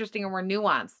more interesting or more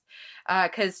nuanced.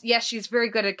 Because yes, she's very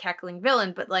good at cackling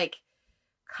villain, but like,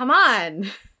 come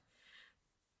on.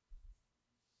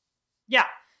 Yeah.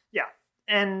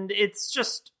 And it's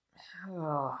just...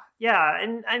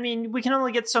 and I mean, we can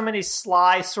only get so many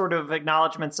sly sort of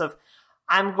acknowledgments of,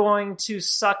 I'm going to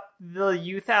suck the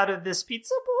youth out of this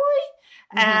pizza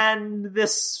boy and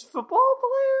this football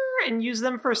player and use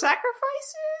them for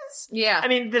sacrifices. Yeah. I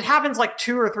mean, that happens like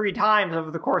 2 or 3 times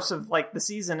over the course of like the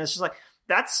season. It's just like,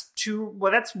 that's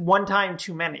one time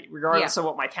too many, regardless of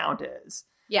what my count is.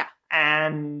 Yeah.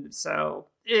 And so...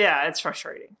 yeah, it's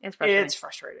frustrating. It's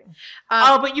frustrating.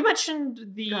 But you mentioned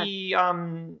the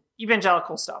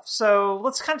evangelical stuff. So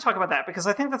let's kind of talk about that, because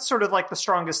I think that's sort of like the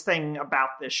strongest thing about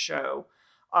this show,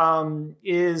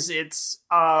 is its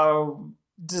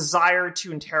desire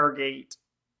to interrogate,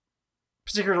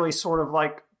 particularly sort of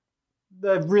like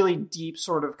the really deep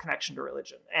sort of connection to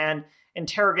religion and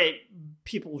interrogate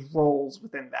people's roles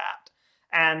within that.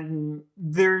 And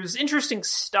there's interesting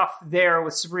stuff there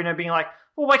with Sabrina being like,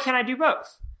 well, why can't I do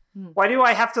both? Why do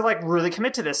I have to like really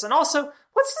commit to this? And also,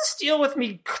 what's this deal with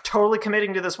me totally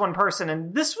committing to this one person?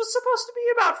 And this was supposed to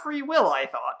be about free will, I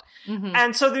thought.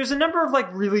 And so there's a number of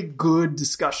like really good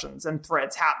discussions and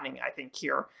threads happening, I think,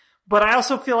 here. But I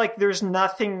also feel like there's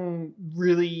nothing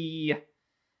really...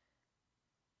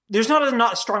 there's not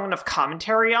a strong enough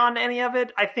commentary on any of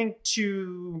it, I think,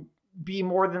 to be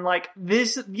more than like,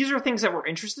 these are things that we're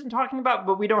interested in talking about,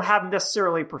 but we don't have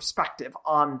necessarily perspective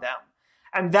on them.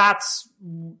 And that's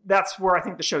where I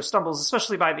think the show stumbles,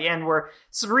 especially by the end, where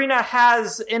Sabrina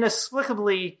has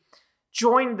inexplicably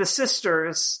joined the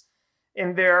sisters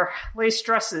in their lace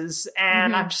dresses,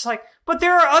 and I'm just like, but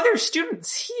there are other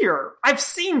students here. I've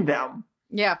seen them.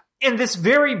 Yeah. In this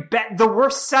the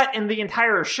worst set in the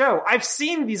entire show. I've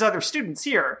seen these other students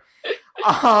here.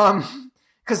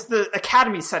 Because the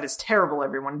Academy set is terrible,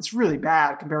 everyone. It's really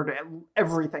bad compared to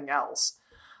everything else.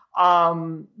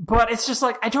 But it's just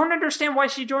like, I don't understand why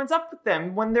she joins up with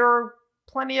them when there are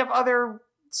plenty of other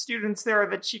students there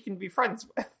that she can be friends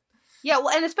with. Yeah,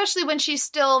 well, and especially when she's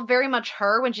still very much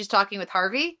her when she's talking with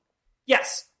Harvey.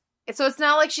 Yes. So it's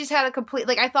not like she's had a complete,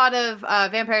 like, I thought of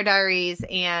Vampire Diaries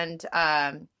and,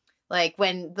 like,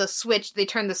 when they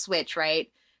turn the switch,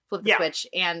 right? Flip the switch,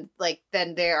 and, like,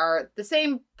 then they are the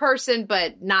same person,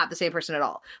 but not the same person at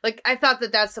all. Like, I thought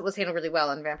that was handled really well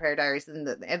in Vampire Diaries,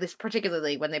 at least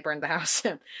particularly when they burned the house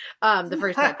the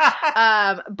first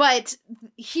time. But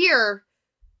here,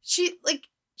 she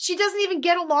doesn't even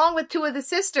get along with two of the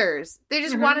sisters. They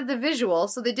just wanted the visual,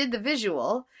 so they did the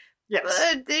visual.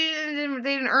 Yes. They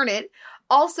didn't earn it.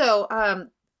 Also,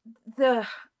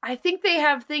 I think they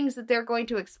have things that they're going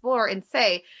to explore and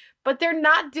say, but they're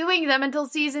not doing them until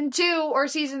season 2 or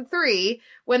season 3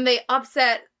 when they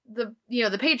upset the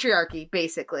patriarchy,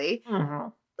 basically. Mm-hmm.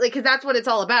 Like, because that's what it's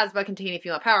all about. It's about containing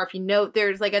female power. If you note,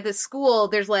 there's, like, at this school,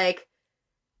 there's, like,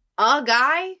 a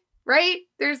guy, right?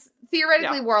 There's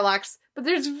theoretically warlocks, but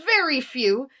there's very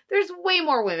few. There's way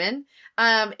more women.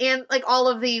 And, like, all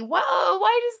of the,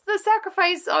 why does the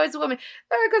sacrifice always a woman?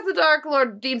 Because the Dark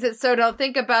Lord deems it so. Don't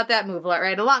think about that. Move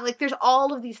right along. Like, there's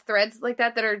all of these threads like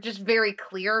that are just very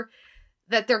clear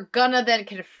that they're gonna then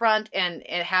confront and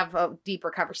have a deeper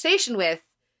conversation with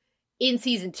in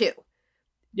season 2.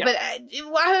 Yeah. But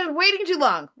I'm waiting too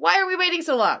long. Why are we waiting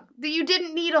so long? You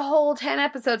didn't need a whole 10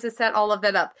 episodes to set all of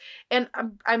that up. And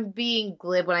I'm being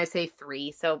glib when I say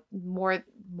 3, so more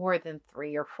than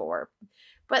 3 or 4.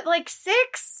 But, like,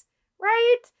 6,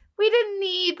 right? We didn't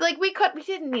need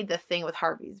the thing with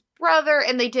Harvey's brother,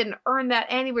 and they didn't earn that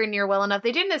anywhere near well enough.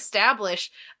 They didn't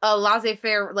establish a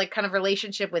laissez-faire, like, kind of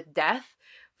relationship with Death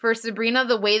for Sabrina,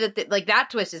 the way that, that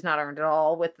twist is not earned at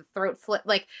all with the throat slit.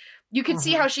 Like, you could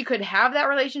see how she could have that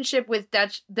relationship with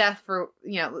Death for,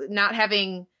 not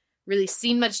having really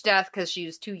seen much Death because she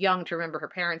was too young to remember her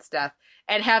parents' death,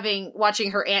 and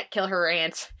watching her aunt kill her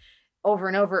aunt over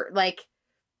and over, like,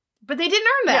 but they didn't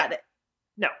earn that. Yeah.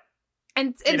 No.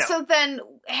 And so then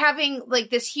having, like,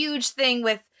 this huge thing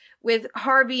with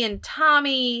Harvey and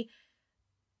Tommy,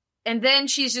 and then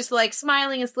she's just, like,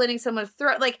 smiling and slitting someone's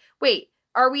throat. Like, wait,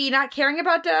 are we not caring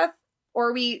about Death? Or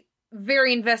are we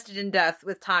very invested in Death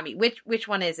with Tommy? Which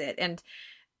one is it? And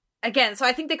again, so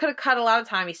I think they could have cut a lot of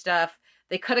Tommy stuff.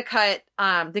 They could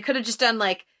have they could have just done,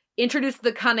 like, introduce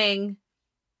the cunning,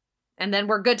 and then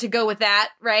we're good to go with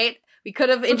that, right? We could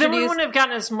have introduced... But then we wouldn't have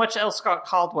gotten as much L. Scott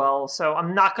Caldwell, so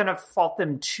I'm not going to fault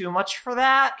them too much for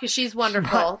that. Because she's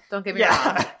wonderful, don't get me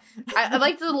wrong. I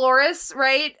liked Dolores,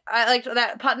 right? I liked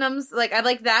that Putnam's, like, I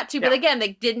liked that too. But again, they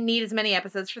didn't need as many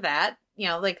episodes for that.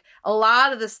 Like, a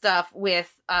lot of the stuff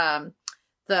with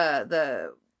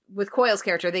with Coyle's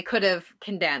character, they could have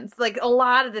condensed. Like, a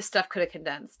lot of this stuff could have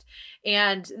condensed.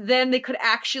 And then they could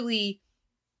actually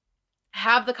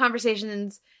have the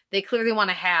conversations they clearly want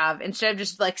to have, instead of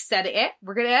just, like, set it up.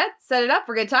 We're going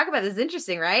to talk about this. Is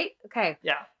interesting, right? Okay.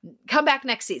 Yeah. Come back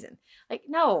next season. Like,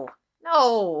 no.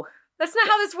 That's not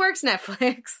how this works,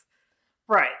 Netflix.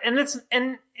 Right. And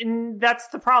that's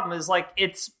the problem, is, like,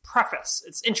 it's preface.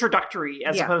 It's introductory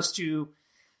as opposed to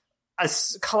a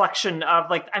collection of,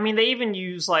 like, I mean, they even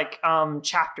use, like,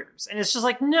 chapters. And it's just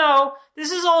like, no,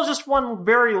 this is all just one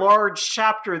very large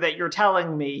chapter that you're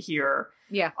telling me here.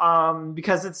 Yeah.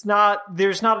 Because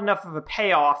there's not enough of a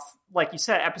payoff, like you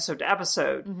said, episode to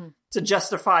episode, to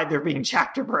justify there being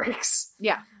chapter breaks.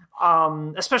 Yeah.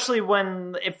 Especially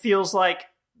when it feels like,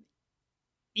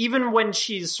 even when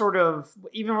Sabrina's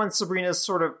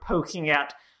sort of poking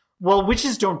at, well,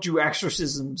 witches don't do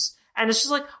exorcisms. And it's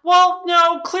just like, well,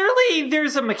 no, clearly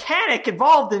there's a mechanic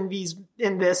involved in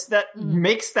this that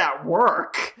makes that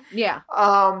work. Yeah.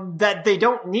 That they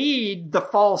don't need the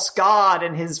false god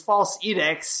and his false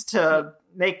edicts to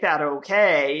make that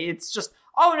okay. It's just,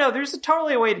 oh no, there's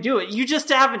totally a way to do it. You just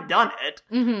haven't done it.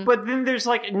 Mm-hmm. But then there's,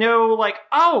 like, no, like,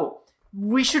 oh,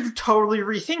 we should totally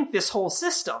rethink this whole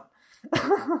system.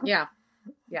 Yeah.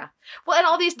 Well, and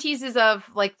all these teases of,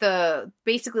 like,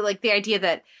 basically, like, the idea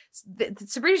that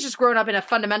Sabrina's just grown up in a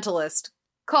fundamentalist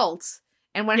cult,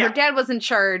 and when her dad was in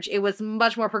charge, it was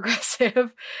much more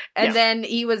progressive, and then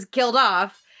he was killed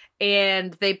off,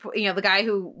 and they, the guy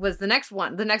who was the next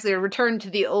leader returned to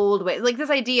the old way. Like this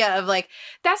idea of like,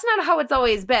 that's not how it's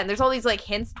always been. There's all these like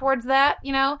hints towards that,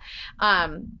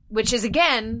 which is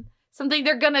again, something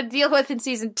they're going to deal with in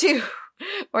season 2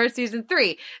 or season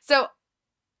 3. So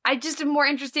I just am more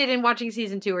interested in watching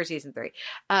season 2 or season 3.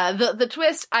 The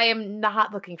twist I am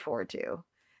not looking forward to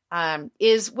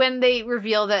is when they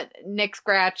reveal that Nick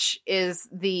Scratch is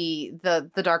the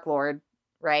Dark Lord,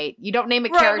 right? You don't name a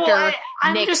character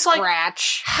I'm Nick just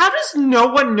Scratch. Like, how does no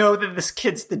one know that this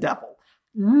kid's the devil?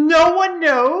 No one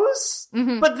knows,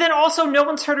 but then also no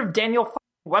one's heard of Daniel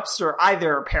Webster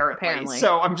either, apparently.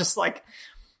 So I'm just like,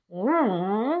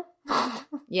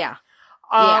 Yeah.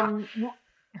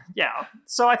 Yeah.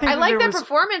 So I think I like the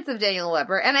performance of Daniel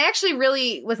Webber, and I actually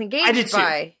really was engaged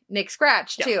by Nick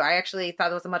Scratch too. I actually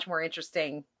thought it was a much more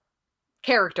interesting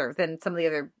character than some of the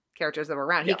other characters that were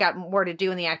around. He got more to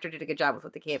do, and the actor did a good job with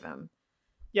what they gave him.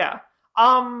 Yeah.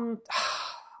 I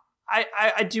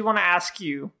do want to ask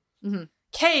you,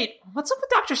 Kate, what's up with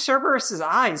Dr. Cerberus's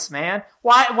eyes, man?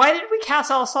 Why did we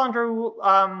cast Alessandro?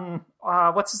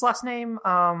 What's his last name?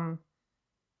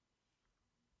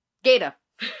 Gaeta.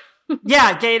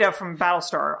 Yeah, Gaeta from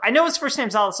Battlestar. I know his first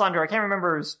name's Alessandro. I can't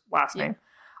remember his last name.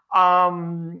 I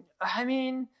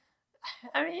mean,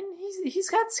 he's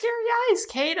got scary eyes,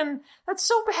 Kate, and that's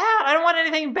so bad. I don't want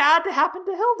anything bad to happen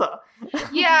to Hilda.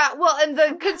 Yeah, well, and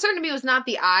the concern to me was not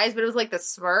the eyes, but it was like the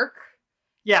smirk.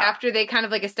 Yeah. After they kind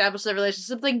of like established the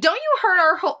relationship, like, don't you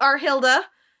hurt our Hilda?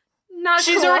 Not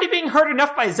She's cool. already being hurt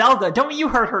enough by Zelda. Don't you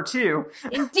hurt her too?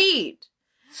 Indeed.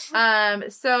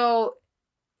 So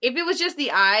if it was just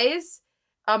the eyes,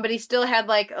 but he still had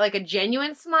like a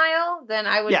genuine smile, then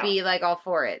I would be like all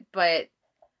for it. But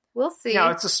we'll see. No,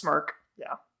 it's a smirk.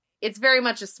 Yeah. It's very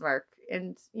much a smirk.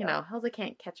 And you know, Hilda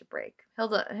can't catch a break.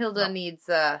 Hilda needs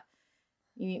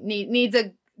needs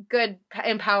a good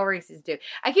empowering season 2.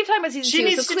 I keep talking about season 2. She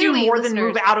needs to do more than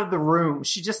move out of the room.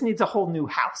 She just needs a whole new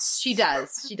house. She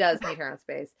does need her own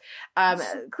space.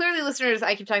 Clearly, listeners,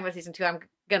 I keep talking about season 2. I'm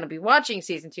gonna be watching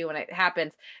season 2 when it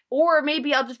happens, or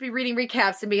maybe I'll just be reading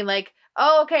recaps and being like,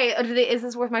 oh, okay, is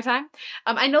this worth my time?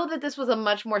 I know that this was a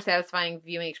much more satisfying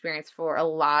viewing experience for a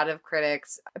lot of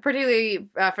critics, particularly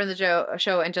from the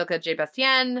show Angelica J.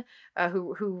 Bastien,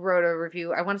 who wrote a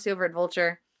review, I want to say over at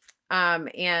Vulture,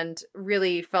 and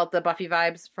really felt the Buffy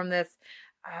vibes from this.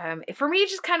 For me, it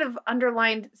just kind of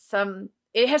underlined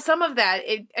it has some of that.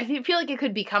 I feel like it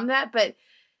could become that, but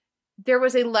there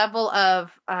was a level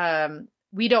of,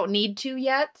 we don't need to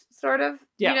yet, sort of,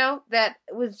 that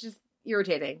was just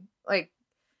irritating. Like,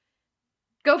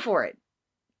 go for it.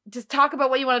 Just talk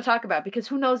about what you want to talk about, because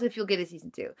who knows if you'll get a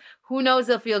season 2. Who knows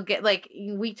if you'll get, like,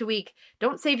 week to week.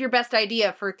 Don't save your best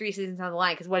idea for 3 seasons down the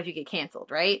line, because what if you get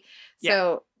canceled, right? Yeah.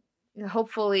 So,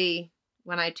 hopefully,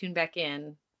 when I tune back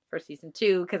in for season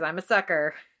 2, because I'm a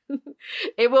sucker,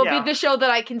 it will be the show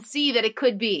that I can see that it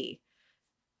could be.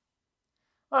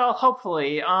 Well,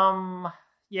 hopefully.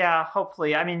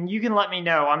 Hopefully. I mean, you can let me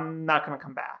know. I'm not going to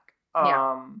come back.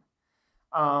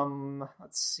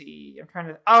 Let's see. I'm trying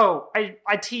to. Oh,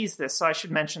 I teased this, so I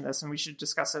should mention this, and we should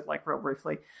discuss it like real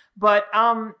briefly. But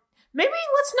maybe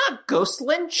let's not ghost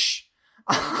lynch.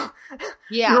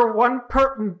 You're one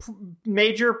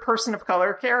major person of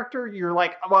color character. You're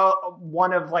like, well,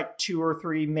 one of like 2 or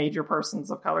 3 major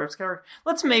persons of color character.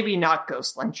 Let's maybe not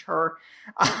ghost lynch her.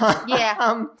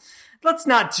 Let's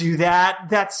not do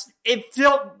that. It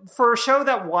felt, for a show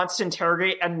that wants to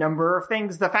interrogate a number of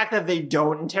things, the fact that they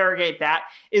don't interrogate that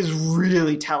is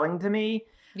really telling to me.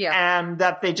 Yeah. And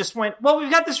that they just went, well, we've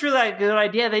got this really good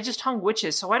idea. They just hung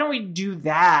witches, so why don't we do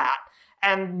that?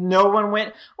 And no one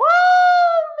went, well,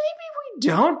 maybe we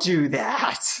don't do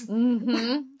that.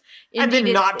 Mm-hmm. And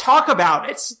then not talk about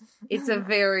it. It's a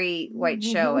very white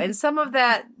show. And some of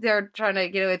that they're trying to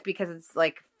get away with because it's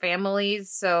like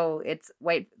families. So it's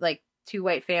white, like 2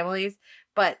 white families.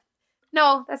 But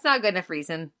no, that's not a good enough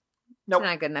reason. Nope. It's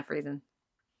not a good enough reason.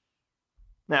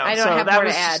 No, I don't have more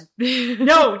to add.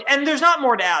 No, and there's not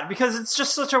more to add because it's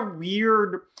just such a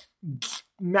weird,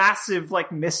 massive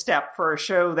like misstep for a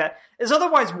show that is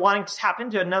otherwise wanting to tap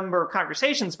into a number of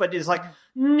conversations, but is like,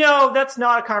 no, that's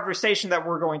not a conversation that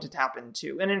we're going to tap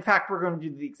into. And in fact, we're going to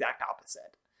do the exact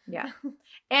opposite. Yeah.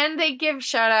 And they give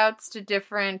shout outs to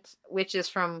different witches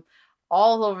from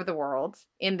all over the world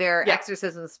in their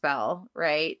exorcism spell,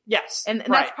 right? Yes. And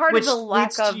that's part of the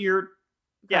lack of your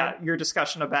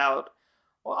discussion about,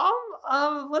 well,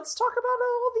 let's talk about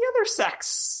all the other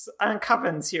sects and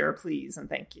covens here, please, and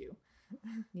thank you.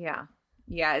 Yeah.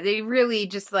 Yeah, they really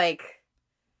just like,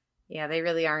 they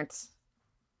really aren't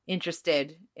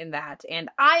interested in that. And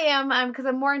I am, because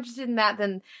I'm more interested in that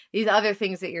than these other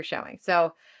things that you're showing.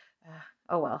 So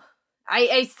Oh well.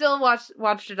 I still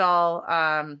watched it all,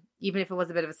 even if it was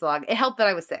a bit of a slog. It helped that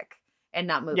I was sick and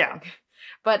not moving. Yeah.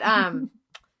 But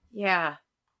yeah.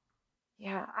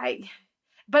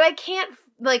 But I can't,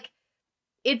 like,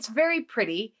 it's very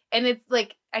pretty, and it's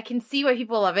like I can see why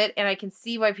people love it, and I can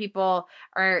see why people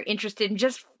are interested in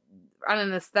just on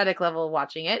an aesthetic level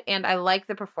watching it, and I like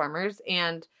the performers,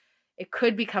 and it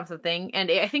could become something. And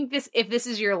I think if this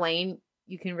is your lane,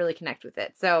 you can really connect with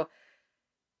it. So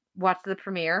watch the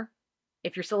premiere.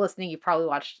 If you're still listening, you've probably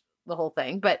watched the whole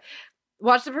thing, but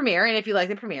watch the premiere. And if you like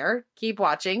the premiere, keep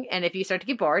watching. And if you start to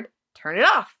get bored, turn it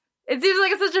off. It seems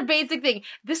like it's such a basic thing.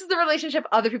 This is the relationship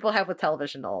other people have with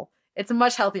television, Noel. It's a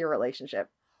much healthier relationship.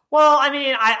 Well, I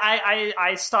mean,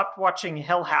 I stopped watching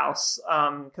Hill House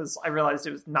because I realized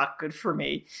it was not good for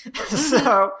me.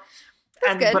 So,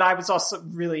 but I was also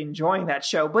really enjoying that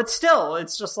show. But still,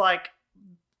 it's just like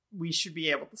we should be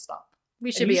able to stop.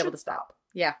 We should be able to stop.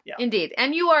 Yeah, indeed.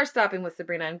 And you are stopping with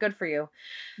Sabrina, and good for you.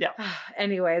 Yeah.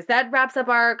 Anyways, that wraps up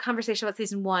our conversation about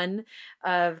season 1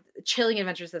 of Chilling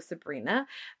Adventures of Sabrina.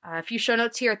 A few show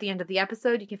notes here at the end of the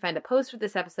episode. You can find a post for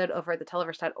this episode over at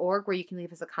theteleverse.org, where you can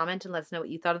leave us a comment and let us know what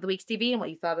you thought of the week's TV and what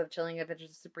you thought of Chilling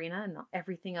Adventures of Sabrina and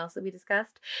everything else that we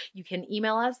discussed. You can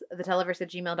email us,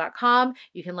 theteleverse@gmail.com.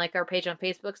 You can like our page on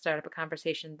Facebook, start up a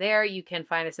conversation there. You can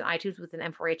find us in iTunes with an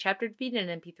M4A chaptered feed and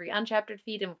an MP3 unchaptered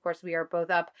feed. And of course, we are both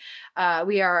up.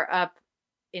 We are up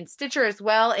in Stitcher as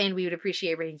well, and we would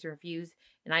appreciate ratings and reviews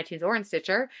in iTunes or in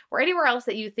Stitcher or anywhere else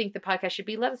that you think the podcast should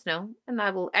be. Let us know, and I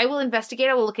will investigate.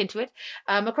 I will look into it.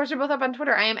 Of course, we're both up on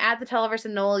Twitter. I am at the Televerse,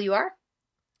 and Noel, you are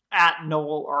at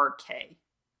Noel RK.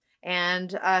 And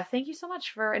thank you so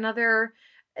much for another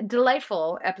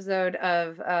delightful episode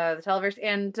of the Televerse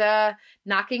and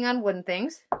knocking on wooden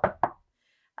things.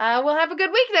 We'll have a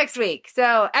good week next week.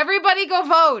 So everybody go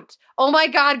vote. Oh my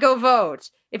God, go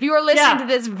vote. If you are listening to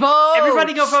this, vote.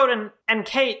 Everybody go vote. And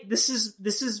Kate, this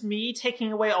is me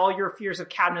taking away all your fears of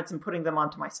cabinets and putting them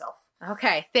onto myself.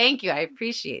 Okay, thank you. I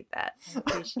appreciate that.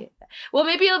 Well,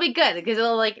 maybe it'll be good because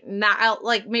it'll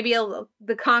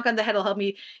the conch on the head will help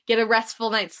me get a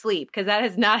restful night's sleep, because that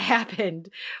has not happened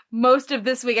most of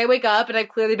this week. I wake up and I've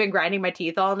clearly been grinding my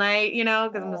teeth all night,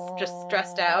 because I'm just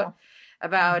stressed out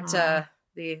about the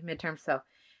midterm. So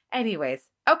anyways,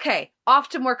 okay, off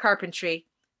to more carpentry.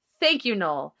 Thank you,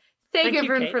 Noel. Thank you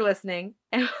everyone for listening.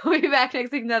 And we'll be back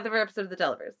next week with another episode of The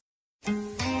Televerse.